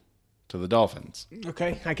 LSU, to the Dolphins.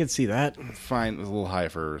 Okay, I can see that. Fine, it's a little high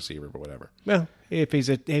for a receiver, but whatever. Well, if he's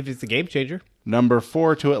a game changer. Number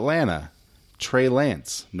 4 to Atlanta, Trey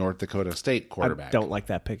Lance, North Dakota State quarterback. I don't like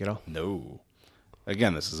that pick at all. No.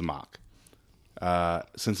 Again, this is a mock.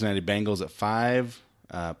 Cincinnati Bengals at 5,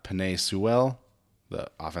 Penei Sewell, the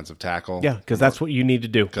offensive tackle. Yeah, because that's what you need to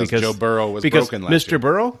do. Because Joe Burrow was broken last year. Mr.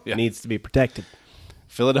 Burrow needs to be protected.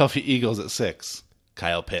 Philadelphia Eagles at 6,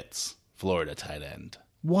 Kyle Pitts, Florida tight end.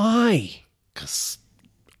 Why? Because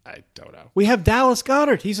I don't know. We have Dallas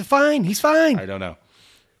Goedert. He's fine. I don't know.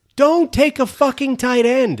 Don't take a fucking tight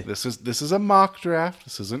end. This is a mock draft.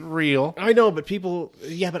 This isn't real. I know, but people...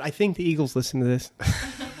 Yeah, but I think the Eagles listen to this.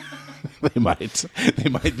 They might. They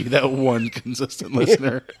might be that one consistent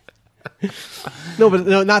listener. No,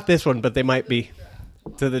 not this one, but they might be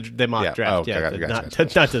to the mock draft. Oh, yeah, gotcha.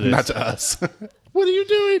 not to this. Not to us. What are you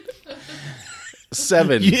doing?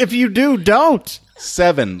 7. If you do, don't.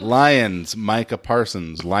 7, Lions, Micah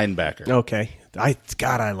Parsons, linebacker. Okay.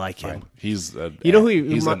 I like him. He's a, You know who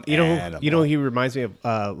he's an you know animal. who he reminds me of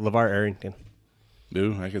LeVar Arrington.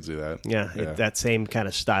 Ooh, I could see that. Yeah, that same kind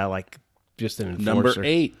of style, like just an enforcer. Number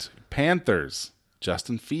 8, Panthers,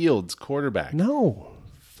 Justin Fields, quarterback. No.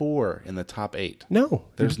 4 in the top 8. No.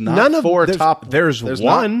 There's not There's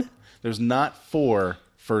one. There's not 4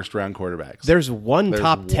 first-round quarterbacks. There's one There's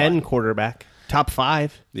top 10 one. quarterback. Top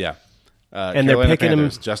 5. Yeah. And they're Carolina picking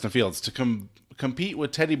Panthers, him- Justin Fields, to compete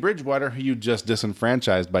with Teddy Bridgewater, who you just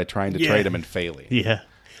disenfranchised by trying to trade him and failing. Yeah.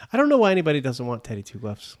 I don't know why anybody doesn't want Teddy Two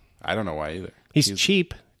Gloves. I don't know why either. He's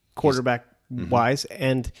cheap, quarterback-wise,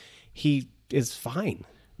 and he is fine.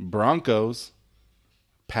 Broncos,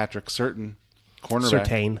 Patrick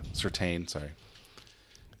cornerback. Surtain. Sorry.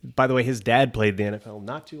 By the way, his dad played the NFL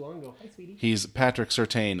not too long ago. Hi, sweetie. He's Patrick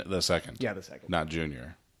Surtain the second. Yeah, the second. Not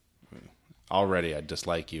junior. Already, I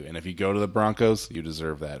dislike you. And if you go to the Broncos, you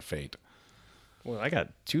deserve that fate. Well, I got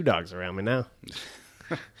 2 dogs around me now.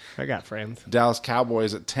 I got friends. Dallas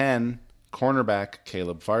Cowboys at 10, cornerback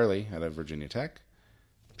Caleb Farley out of Virginia Tech.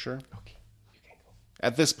 Sure. Okay, you can go.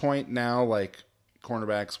 At this point now, like,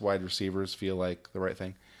 cornerbacks, wide receivers feel like the right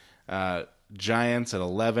thing. Giants at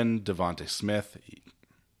 11, Devontae Smith.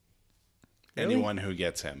 Really? Anyone who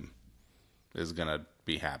gets him is going to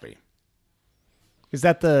be happy. Is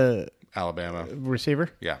that the Alabama. receiver?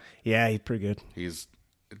 Yeah. Yeah, he's pretty good.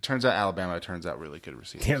 It turns out Alabama turns out really good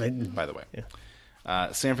receivers, Yeah, by the way.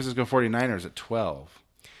 Yeah. San Francisco 49ers at 12.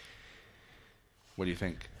 What do you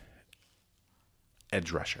think?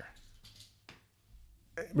 Edge rusher.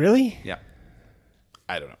 Really? Yeah.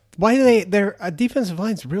 I don't know. Why do they? Their defensive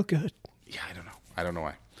line's real good. Yeah, I don't know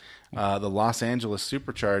why. The Los Angeles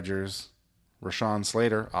Superchargers, Rashawn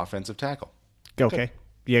Slater, offensive tackle. Okay.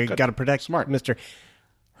 You got to protect Smart. Mr.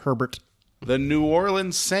 Herbert. The New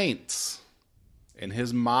Orleans Saints, in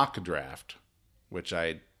his mock draft, which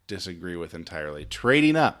I disagree with entirely,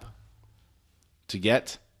 trading up to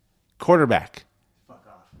get quarterback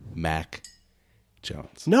Mac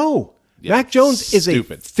Jones. No. Yeah, Mac Jones is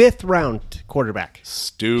stupid. a 5th-round quarterback.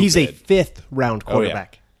 Stupid. He's a 5th-round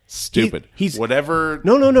quarterback. Stupid. He's whatever.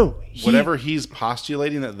 No. Whatever he's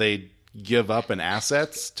postulating that they give up in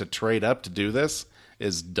assets to trade up to do this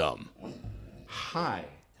is dumb. Hi.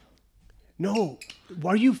 No.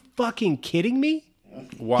 Are you fucking kidding me?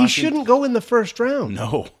 He Washington, shouldn't go in the 1st round.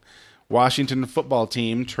 No. Washington football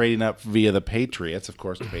team trading up via the Patriots. Of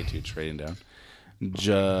course, the Patriots trading down.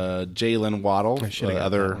 Jalen Waddle, the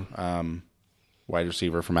other wide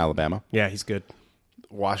receiver from Alabama. Yeah, he's good.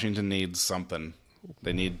 Washington needs something.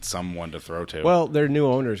 They need someone to throw to. Well, their new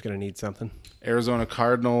owner is going to need something. Arizona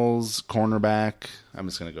Cardinals, cornerback. I'm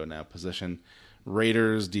just going to go now. Position.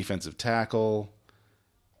 Raiders, defensive tackle.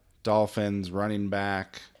 Dolphins, running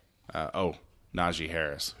back. Najee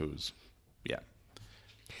Harris, who's, yeah.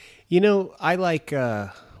 You know, I like,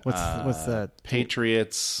 what's the...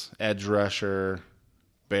 Patriots, edge rusher.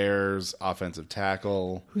 Bears, offensive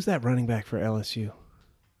tackle. Who's that running back for LSU?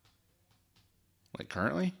 Like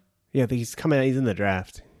currently? Yeah, he's coming out. He's in the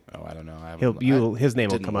draft. Oh, I don't know. His name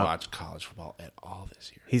will Didn't come up. watch college football at all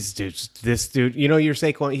this year. This dude. You know, you're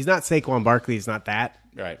Saquon. He's not Saquon Barkley. He's not that.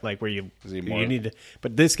 Right. Like where you Is he more- need to.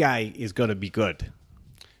 But this guy is going to be good.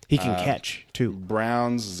 He can catch too.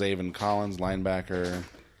 Browns, Zaven Collins, linebacker.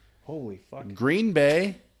 Holy fuck! Green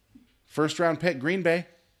Bay, first round pick. Green Bay,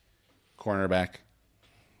 cornerback.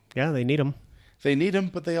 Yeah, they need him. They need him,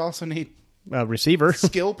 but they also need Receiver.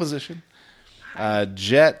 skill position.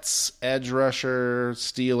 Jets, edge rusher.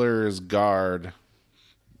 Steelers, guard.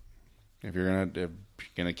 If you're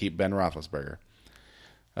gonna keep Ben Roethlisberger.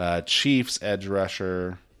 Chiefs, edge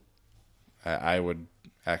rusher. I would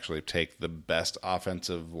actually take the best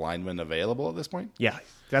offensive lineman available at this point. Yeah,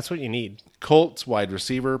 that's what you need. Colts, wide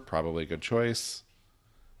receiver, probably a good choice.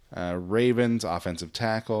 Ravens, offensive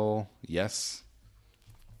tackle, yes.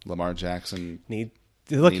 Lamar Jackson Look needs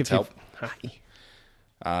if you- help.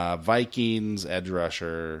 Hi. Vikings, edge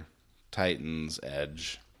rusher. Titans,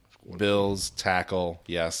 edge. Bills, tackle,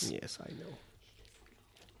 yes. Yes, I know.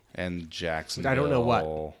 And Jacksonville. I don't know what.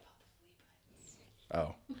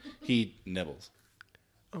 Oh, he nibbles.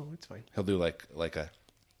 Oh, it's fine. He'll do like a.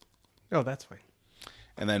 Oh, that's fine.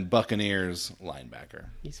 And then Buccaneers, linebacker.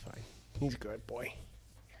 He's fine. He's a good boy.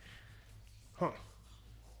 Huh. All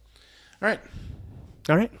right.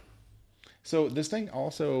 All right. So this thing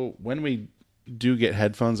also, when we do get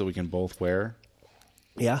headphones that we can both wear,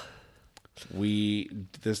 Yeah.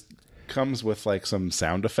 this comes with like some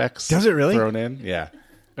sound effects. Does it really? Thrown in? Yeah.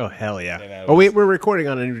 Oh, hell yeah. You know, Oh, wait, we're recording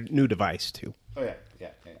on a new device, too. Oh yeah.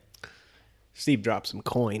 Steve dropped some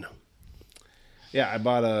coin. Yeah, I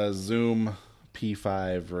bought a Zoom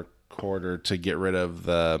P5 recorder to get rid of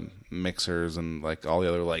the mixers and like all the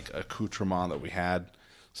other like accoutrement that we had.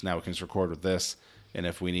 So now we can just record with this. And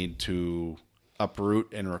if we need to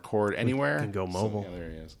uproot and record anywhere, can go mobile. So, yeah, there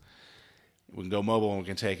he is. We can go mobile and we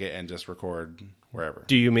can take it and just record wherever.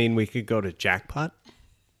 Do you mean we could go to Jackpot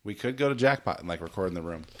We could go to Jackpot and like record in the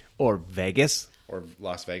room or Vegas? or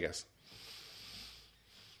Las Vegas.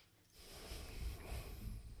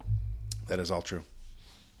 That is all true.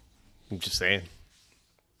 I'm just saying.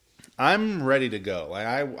 I'm ready to go. Like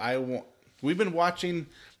I want. We've been watching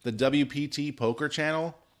the WPT Poker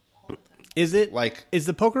Channel. Is it Like is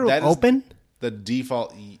the poker room that is open? The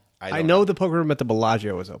default. I know the poker room at the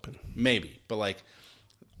Bellagio is open. Maybe, but like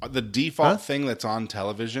the default thing that's on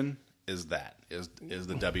television is the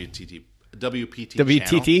WPT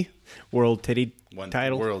WTT World Titty channel.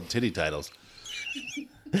 Title. World Titty Titles.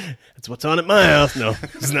 That's what's on at my house. No,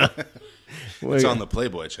 it's not. It's on the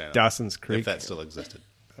Playboy channel. Dawson's Creek. If that still existed.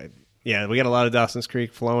 Yeah, we got a lot of Dawson's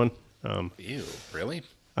Creek flowing. Ew, really?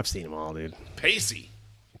 I've seen them all, dude. Pacey.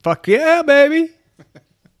 Fuck yeah, baby.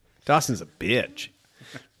 Dawson's a bitch.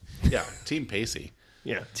 Yeah, Team Pacey.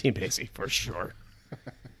 Yeah, Team Pacey for sure.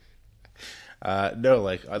 No,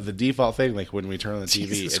 like the default thing, like when we turn on the TV,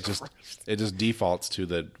 Jesus it just defaults to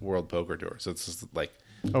the World Poker Tour. So it's just like,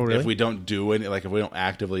 Oh, really? if we don't do any, like if we don't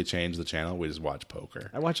actively change the channel, we just watch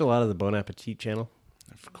poker. I watch a lot of the Bon Appetit channel.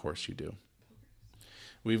 Of course you do.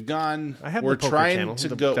 We've gone. I have we're the poker trying channel, to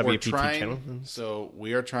the go. We're WPT trying. channel. So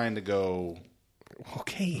we are trying to go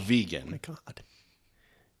Okay. vegan. Oh my God.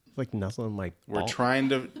 Like nuzzling on my We're ball.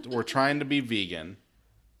 trying to be vegan,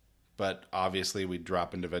 but obviously we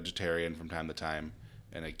drop into vegetarian from time to time,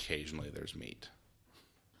 and occasionally there's meat.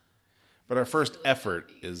 But our first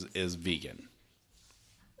effort is vegan.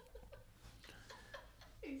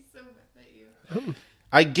 He's so mad at you.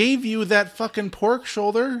 I gave you that fucking pork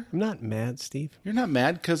shoulder. I'm not mad, Steve. You're not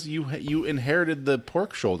mad because you inherited the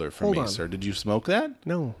pork shoulder from Hold me, on. sir. Did you smoke that?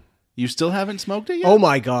 No. You still haven't smoked it yet? Oh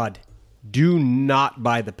my God. Do not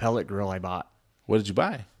buy the pellet grill I bought. What did you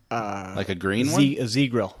buy? Like a green one? A Z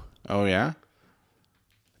grill. Oh yeah.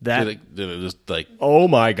 That. Did it just like Oh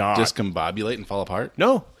my God. discombobulate and fall apart?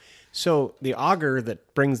 No. So the auger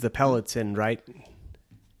that brings the pellets in, right?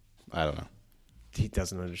 I don't know. He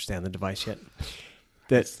doesn't understand the device yet.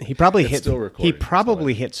 That he probably it's hit. still recording, He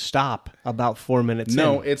probably hit stop about 4 minutes.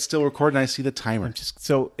 No, in. it's still recording. I see the timer.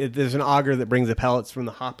 There's an auger that brings the pellets from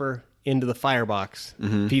the hopper into the firebox,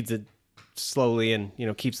 feeds it slowly, and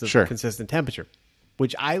keeps the Sure. consistent temperature,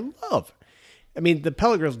 which I love. I mean, the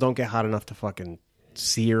pellet grills don't get hot enough to fucking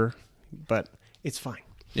sear, but it's fine.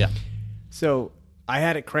 Yeah. So I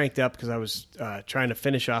had it cranked up because I was trying to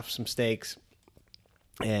finish off some steaks,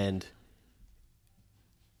 and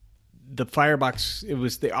the firebox,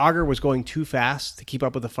 the auger was going too fast to keep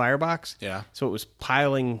up with the firebox. Yeah. So it was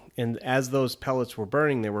piling, and as those pellets were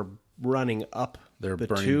burning, they were running up They're the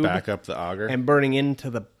burning tube back up the auger. and burning into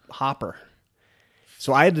the hopper.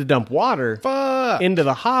 So I had to dump water Fuck. into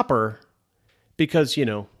the hopper because,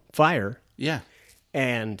 fire. Yeah.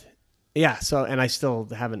 And yeah, and I still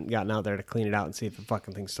haven't gotten out there to clean it out and see if the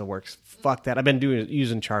fucking thing still works. Fuck that. I've been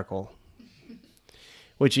using charcoal.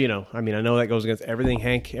 Which, I know that goes against everything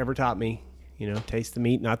Hank ever taught me. Taste the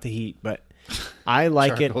meat, not the heat. But I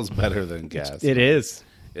like Charcoal's better than gas. it. It is.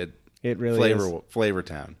 It really is. Flavor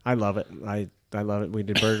Town. I love it. I love it. We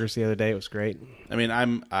did burgers the other day. It was great. I mean,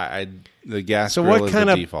 the gas So grill what is kind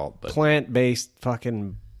the of default, but plant-based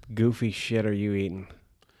fucking goofy shit are you eating?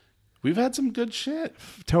 we've had some good shit.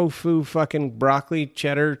 Tofu, fucking broccoli,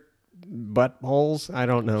 cheddar, buttholes? I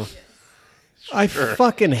don't know. I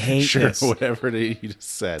fucking hate Sure, this. whatever you just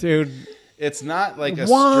said. Dude, It's not like a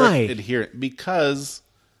Why? strict adherent because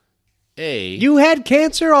you had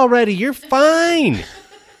cancer already. You're fine.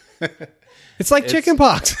 It's like chicken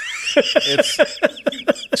pox.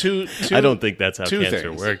 it's two I don't think that's how two cancer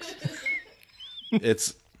things. works.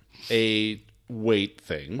 It's a weight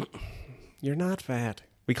thing. You're not fat.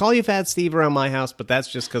 We call you Fat Steve around my house, but that's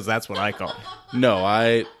just because that's what I call you. No,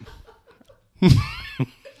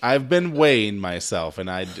 I've been weighing myself, and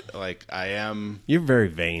I am. You're very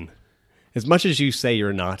vain. As much as you say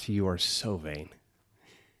you're not, you are so vain.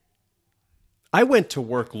 I went to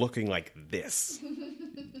work looking like this.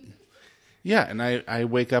 Yeah, and I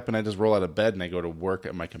wake up and I just roll out of bed and I go to work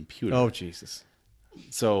at my computer. Oh, Jesus.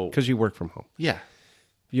 So Because you work from home. yeah,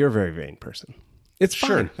 You're a very vain person. It's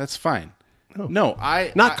sure, fine. that's fine. Oh. No,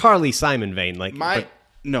 Not Carly Simon vain. Like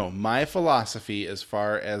my philosophy as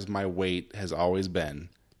far as my weight has always been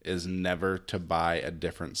is never to buy a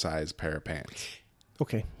different size pair of pants.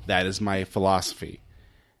 okay. That is my philosophy.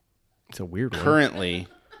 It's a weird one.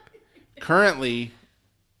 Currently,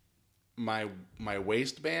 my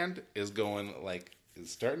waistband is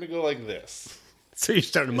starting to go like this. So you're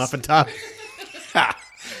starting to muffin top?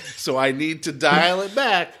 So I need to dial it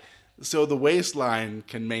back so the waistline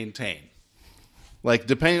can maintain. Like,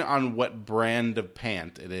 depending on what brand of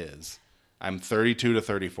pant it is, I'm 32 to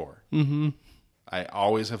 34. Mm-hmm. I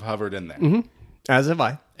always have hovered in there. Mm-hmm. As have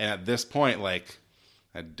I. And at this point, like,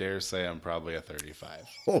 I dare say I'm probably a 35.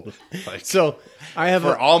 Like, So I have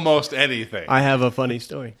for almost anything. I have a funny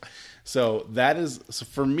story. So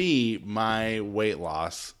for me, my weight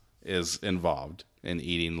loss is involved in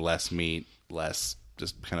eating less meat, less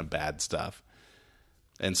just kind of bad stuff.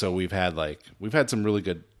 And so we've had some really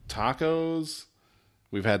good tacos.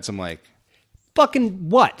 We've had some Fucking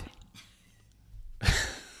what?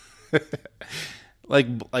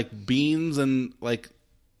 like beans and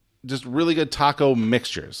just really good taco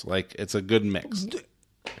mixtures. Like, it's a good mix.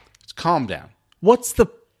 Just calm down. What's the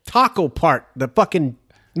taco part? The fucking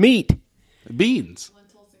meat. Beans.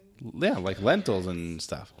 Yeah, like lentils and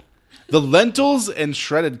stuff. The lentils and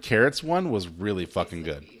shredded carrots one was really fucking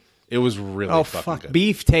good. It was really fucking good.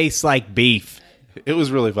 Beef tastes like beef. It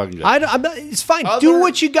was really fucking good. I'm not, it's fine. Do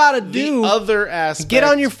what you gotta do. The other aspect. Get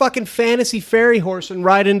on your fucking fantasy fairy horse and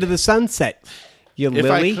ride into the sunset. You if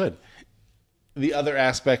lily. I could. The other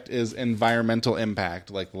aspect is environmental impact,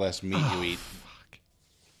 like the less meat you eat. Fuck.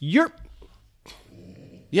 You're...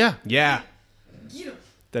 Yeah. Yeah.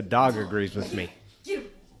 The dog agrees with me.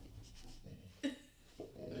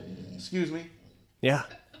 Excuse me. Yeah.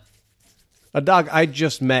 A dog I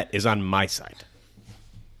just met is on my side.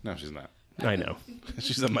 No, she's not. I know.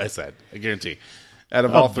 She's on my side. I guarantee. Out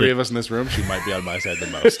of all three of us in this room, she might be on my side the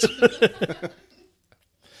most.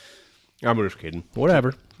 I'm just kidding.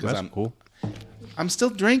 Whatever. That's I'm cool. I'm still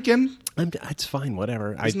drinking. It's fine.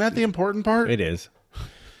 Whatever. Isn't that the important part? It is.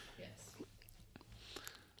 Yes.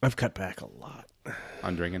 I've cut back a lot.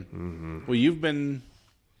 On drinking. Mm-hmm. Well, you've been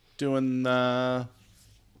doing the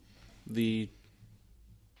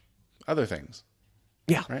other things,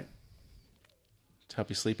 Yeah. right? To help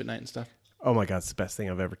you sleep at night and stuff. Oh my god, it's the best thing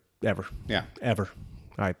I've ever Yeah.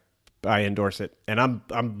 I endorse it, and I'm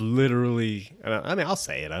literally. I mean, I'll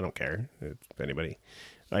say it. I don't care if anybody.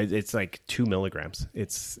 It's like 2 milligrams.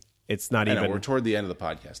 It's not I even. know, we're toward the end of the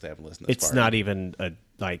podcast. I haven't listened this It's far. not even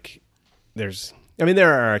like. There's. I mean,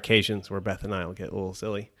 there are occasions where Beth and I will get a little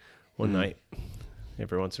silly one night,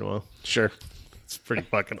 every once in a while. Sure. It's pretty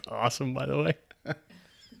fucking awesome, by the way.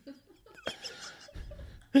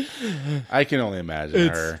 I can only imagine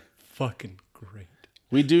her. Fucking great.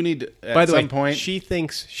 We do need to, By at the some way, point. she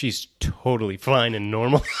thinks she's totally fine and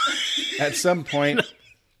normal. At some point,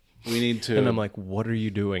 we need to. And I'm like, what are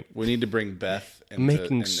you doing? we need to bring Beth into,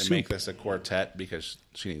 Making and soup. make this a quartet because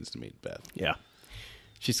she needs to meet Beth, Yeah.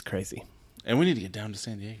 She's crazy. and we need to get down to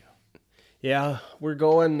San Diego. Yeah, we're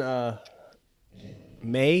going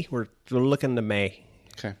May. We're looking to May.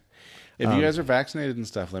 Okay. If you guys are vaccinated and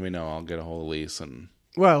stuff, let me know. I'll get a hold of Lise and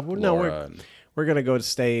Well, Laura and- we're gonna go to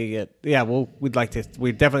stay at. Yeah, we'd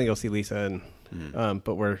definitely go see Lisa, and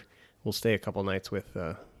but we'll stay a couple nights with.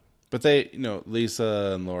 But they,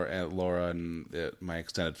 Lisa and Laura and my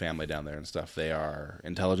extended family down there and stuff, they are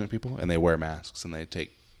intelligent people and they wear masks and they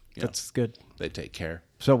take, That's good. they take care.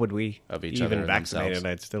 So would we. Of each even other and vaccinated, themselves.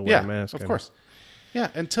 I'd still wear a mask. Of course.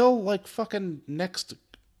 Yeah, until like fucking next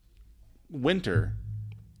winter,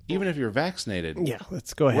 even if you're vaccinated. Yeah,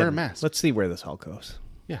 let's go ahead. Wear a mask. Let's see where this all goes.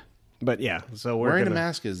 Yeah. But yeah, so we're Wearing gonna, a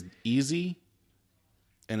mask is easy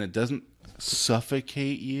and it doesn't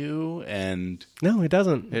suffocate you, and No, it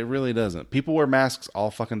doesn't. it really doesn't. People wear masks all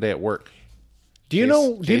fucking day at work. Do you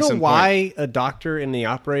know case in why a doctor in the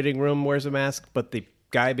operating room wears a mask, but the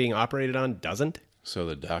guy being operated on doesn't? So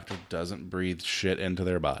the doctor doesn't breathe shit into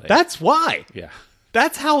their body. That's why. Yeah.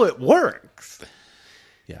 That's how it works.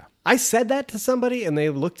 Yeah. I said that to somebody, and they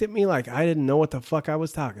looked at me like I didn't know what the fuck I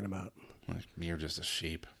was talking about. Like, you're just a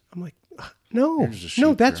sheep. I'm like, no, just a sheep,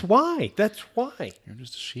 no, that's Drew. why. That's why. You're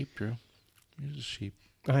just a sheep, Drew. You're just a sheep.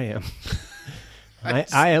 I am.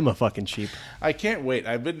 I am a fucking sheep. I can't wait.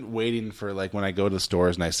 I've been waiting for, like, when I go to the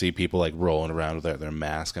stores and I see people, like, rolling around with their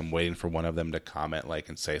mask, I'm waiting for one of them to comment, like,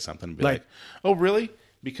 and say something and be like, oh, really?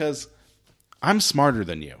 Because I'm smarter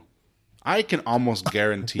than you. I can almost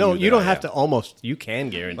guarantee No, you you don't I have am. to almost. You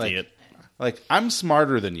can guarantee it. Like, I'm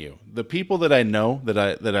smarter than you. The people that I know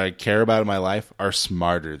that I care about in my life are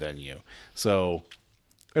smarter than you. So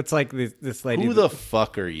It's like this lady. who the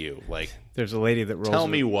fuck are you? Like, There's a lady that rolls. Tell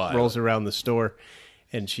me why. Rolls around the store,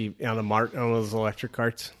 and she on a mart on one of those electric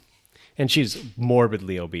carts, and she's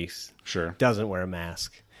morbidly obese. sure. Doesn't wear a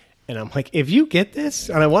mask, and I'm like, if you get this,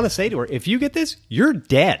 and I want to say to her, if you get this, you're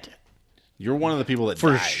dead. You're one of the people that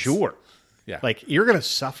For dies. sure. Yeah. Like, you're going to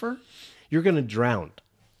suffer. You're going to drown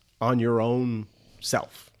on your own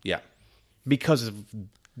self. Yeah. Because of...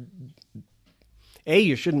 A,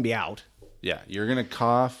 you shouldn't be out. Yeah. You're going to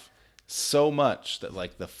cough so much that,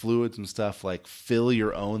 like, the fluids and stuff, like, fill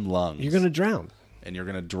your own lungs. You're going to drown. And you're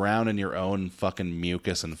going to drown in your own fucking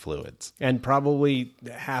mucus and fluids. And probably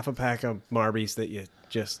half a pack of Marbies that you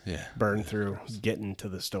just Yeah. burn through getting to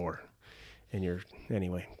the store. And you're...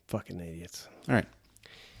 Anyway, fucking idiots. All right.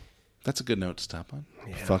 That's a good note to stop on.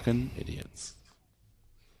 Yeah. Fucking idiots.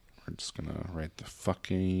 We're just going to write the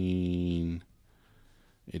fucking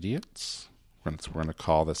idiots. We're going to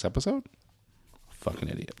call this episode Fucking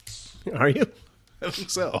Idiots. Are you? I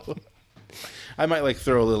think so. I might like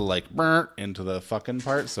throw a little like burnt into the fucking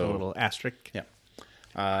part. So A little asterisk. yeah.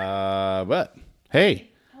 But hey,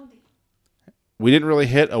 we didn't really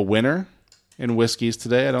hit a winner in whiskeys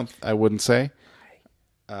today. I wouldn't say.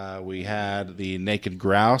 We had the Naked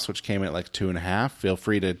Grouse, which came in at like 2.5. Feel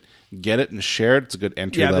free to get it and share it. It's a good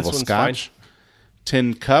entry level one's Scotch.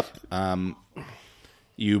 Tin cup.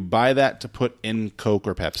 You buy that to put in Coke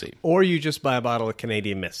or Pepsi. Or you just buy a bottle of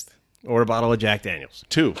Canadian Mist. Or a bottle of Jack Daniels.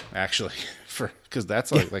 2, actually, because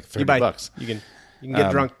that's like $30. You can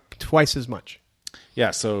get drunk twice as much.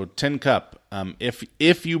 Yeah, so tin cup.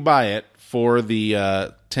 If you buy it for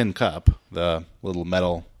the tin cup, the little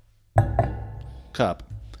metal cup,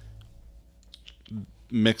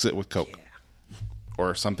 mix it with Coke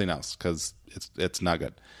or something else because it's not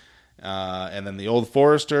good. And then the Old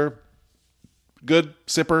Forester, good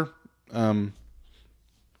sipper.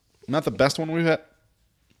 Not the best one we've had.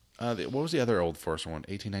 What was the other Old Forester one?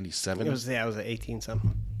 1897? It was 18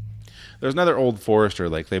 something. There's another Old Forester.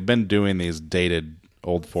 Like, they've been doing these dated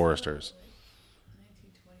Old Foresters.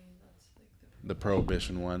 1920, that's like The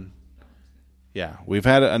Prohibition one. Yeah, we've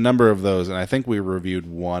had a number of those, and I think we reviewed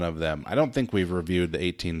one of them. I don't think we've reviewed the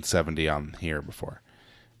 1870 on here before.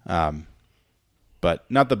 But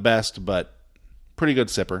not the best, but pretty good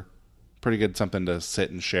sipper. Pretty good something to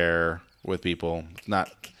sit and share with people.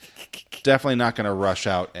 Definitely not going to rush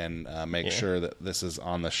out and make sure that this is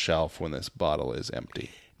on the shelf when this bottle is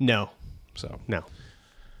empty. No. So No.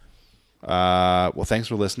 well, thanks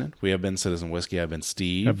for listening. We have been Citizen Whiskey. I've been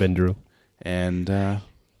Steve. I've been Drew. And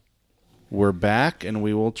we're back, and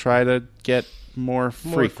we will try to get more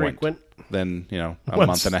frequent than, a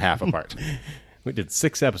month and a half apart. We did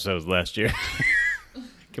 6 episodes last year.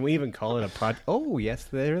 Can we even call it a pod? Oh, yes,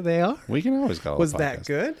 there they are. We can always call it Was a podcast. that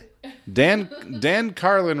good? Dan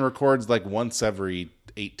Carlin records like once every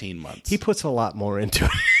 18 months. He puts a lot more into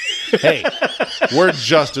it. Hey, we're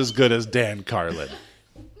just as good as Dan Carlin.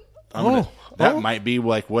 That might be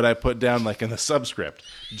like what I put down like in the subscript.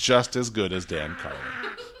 Just as good as Dan Carlin.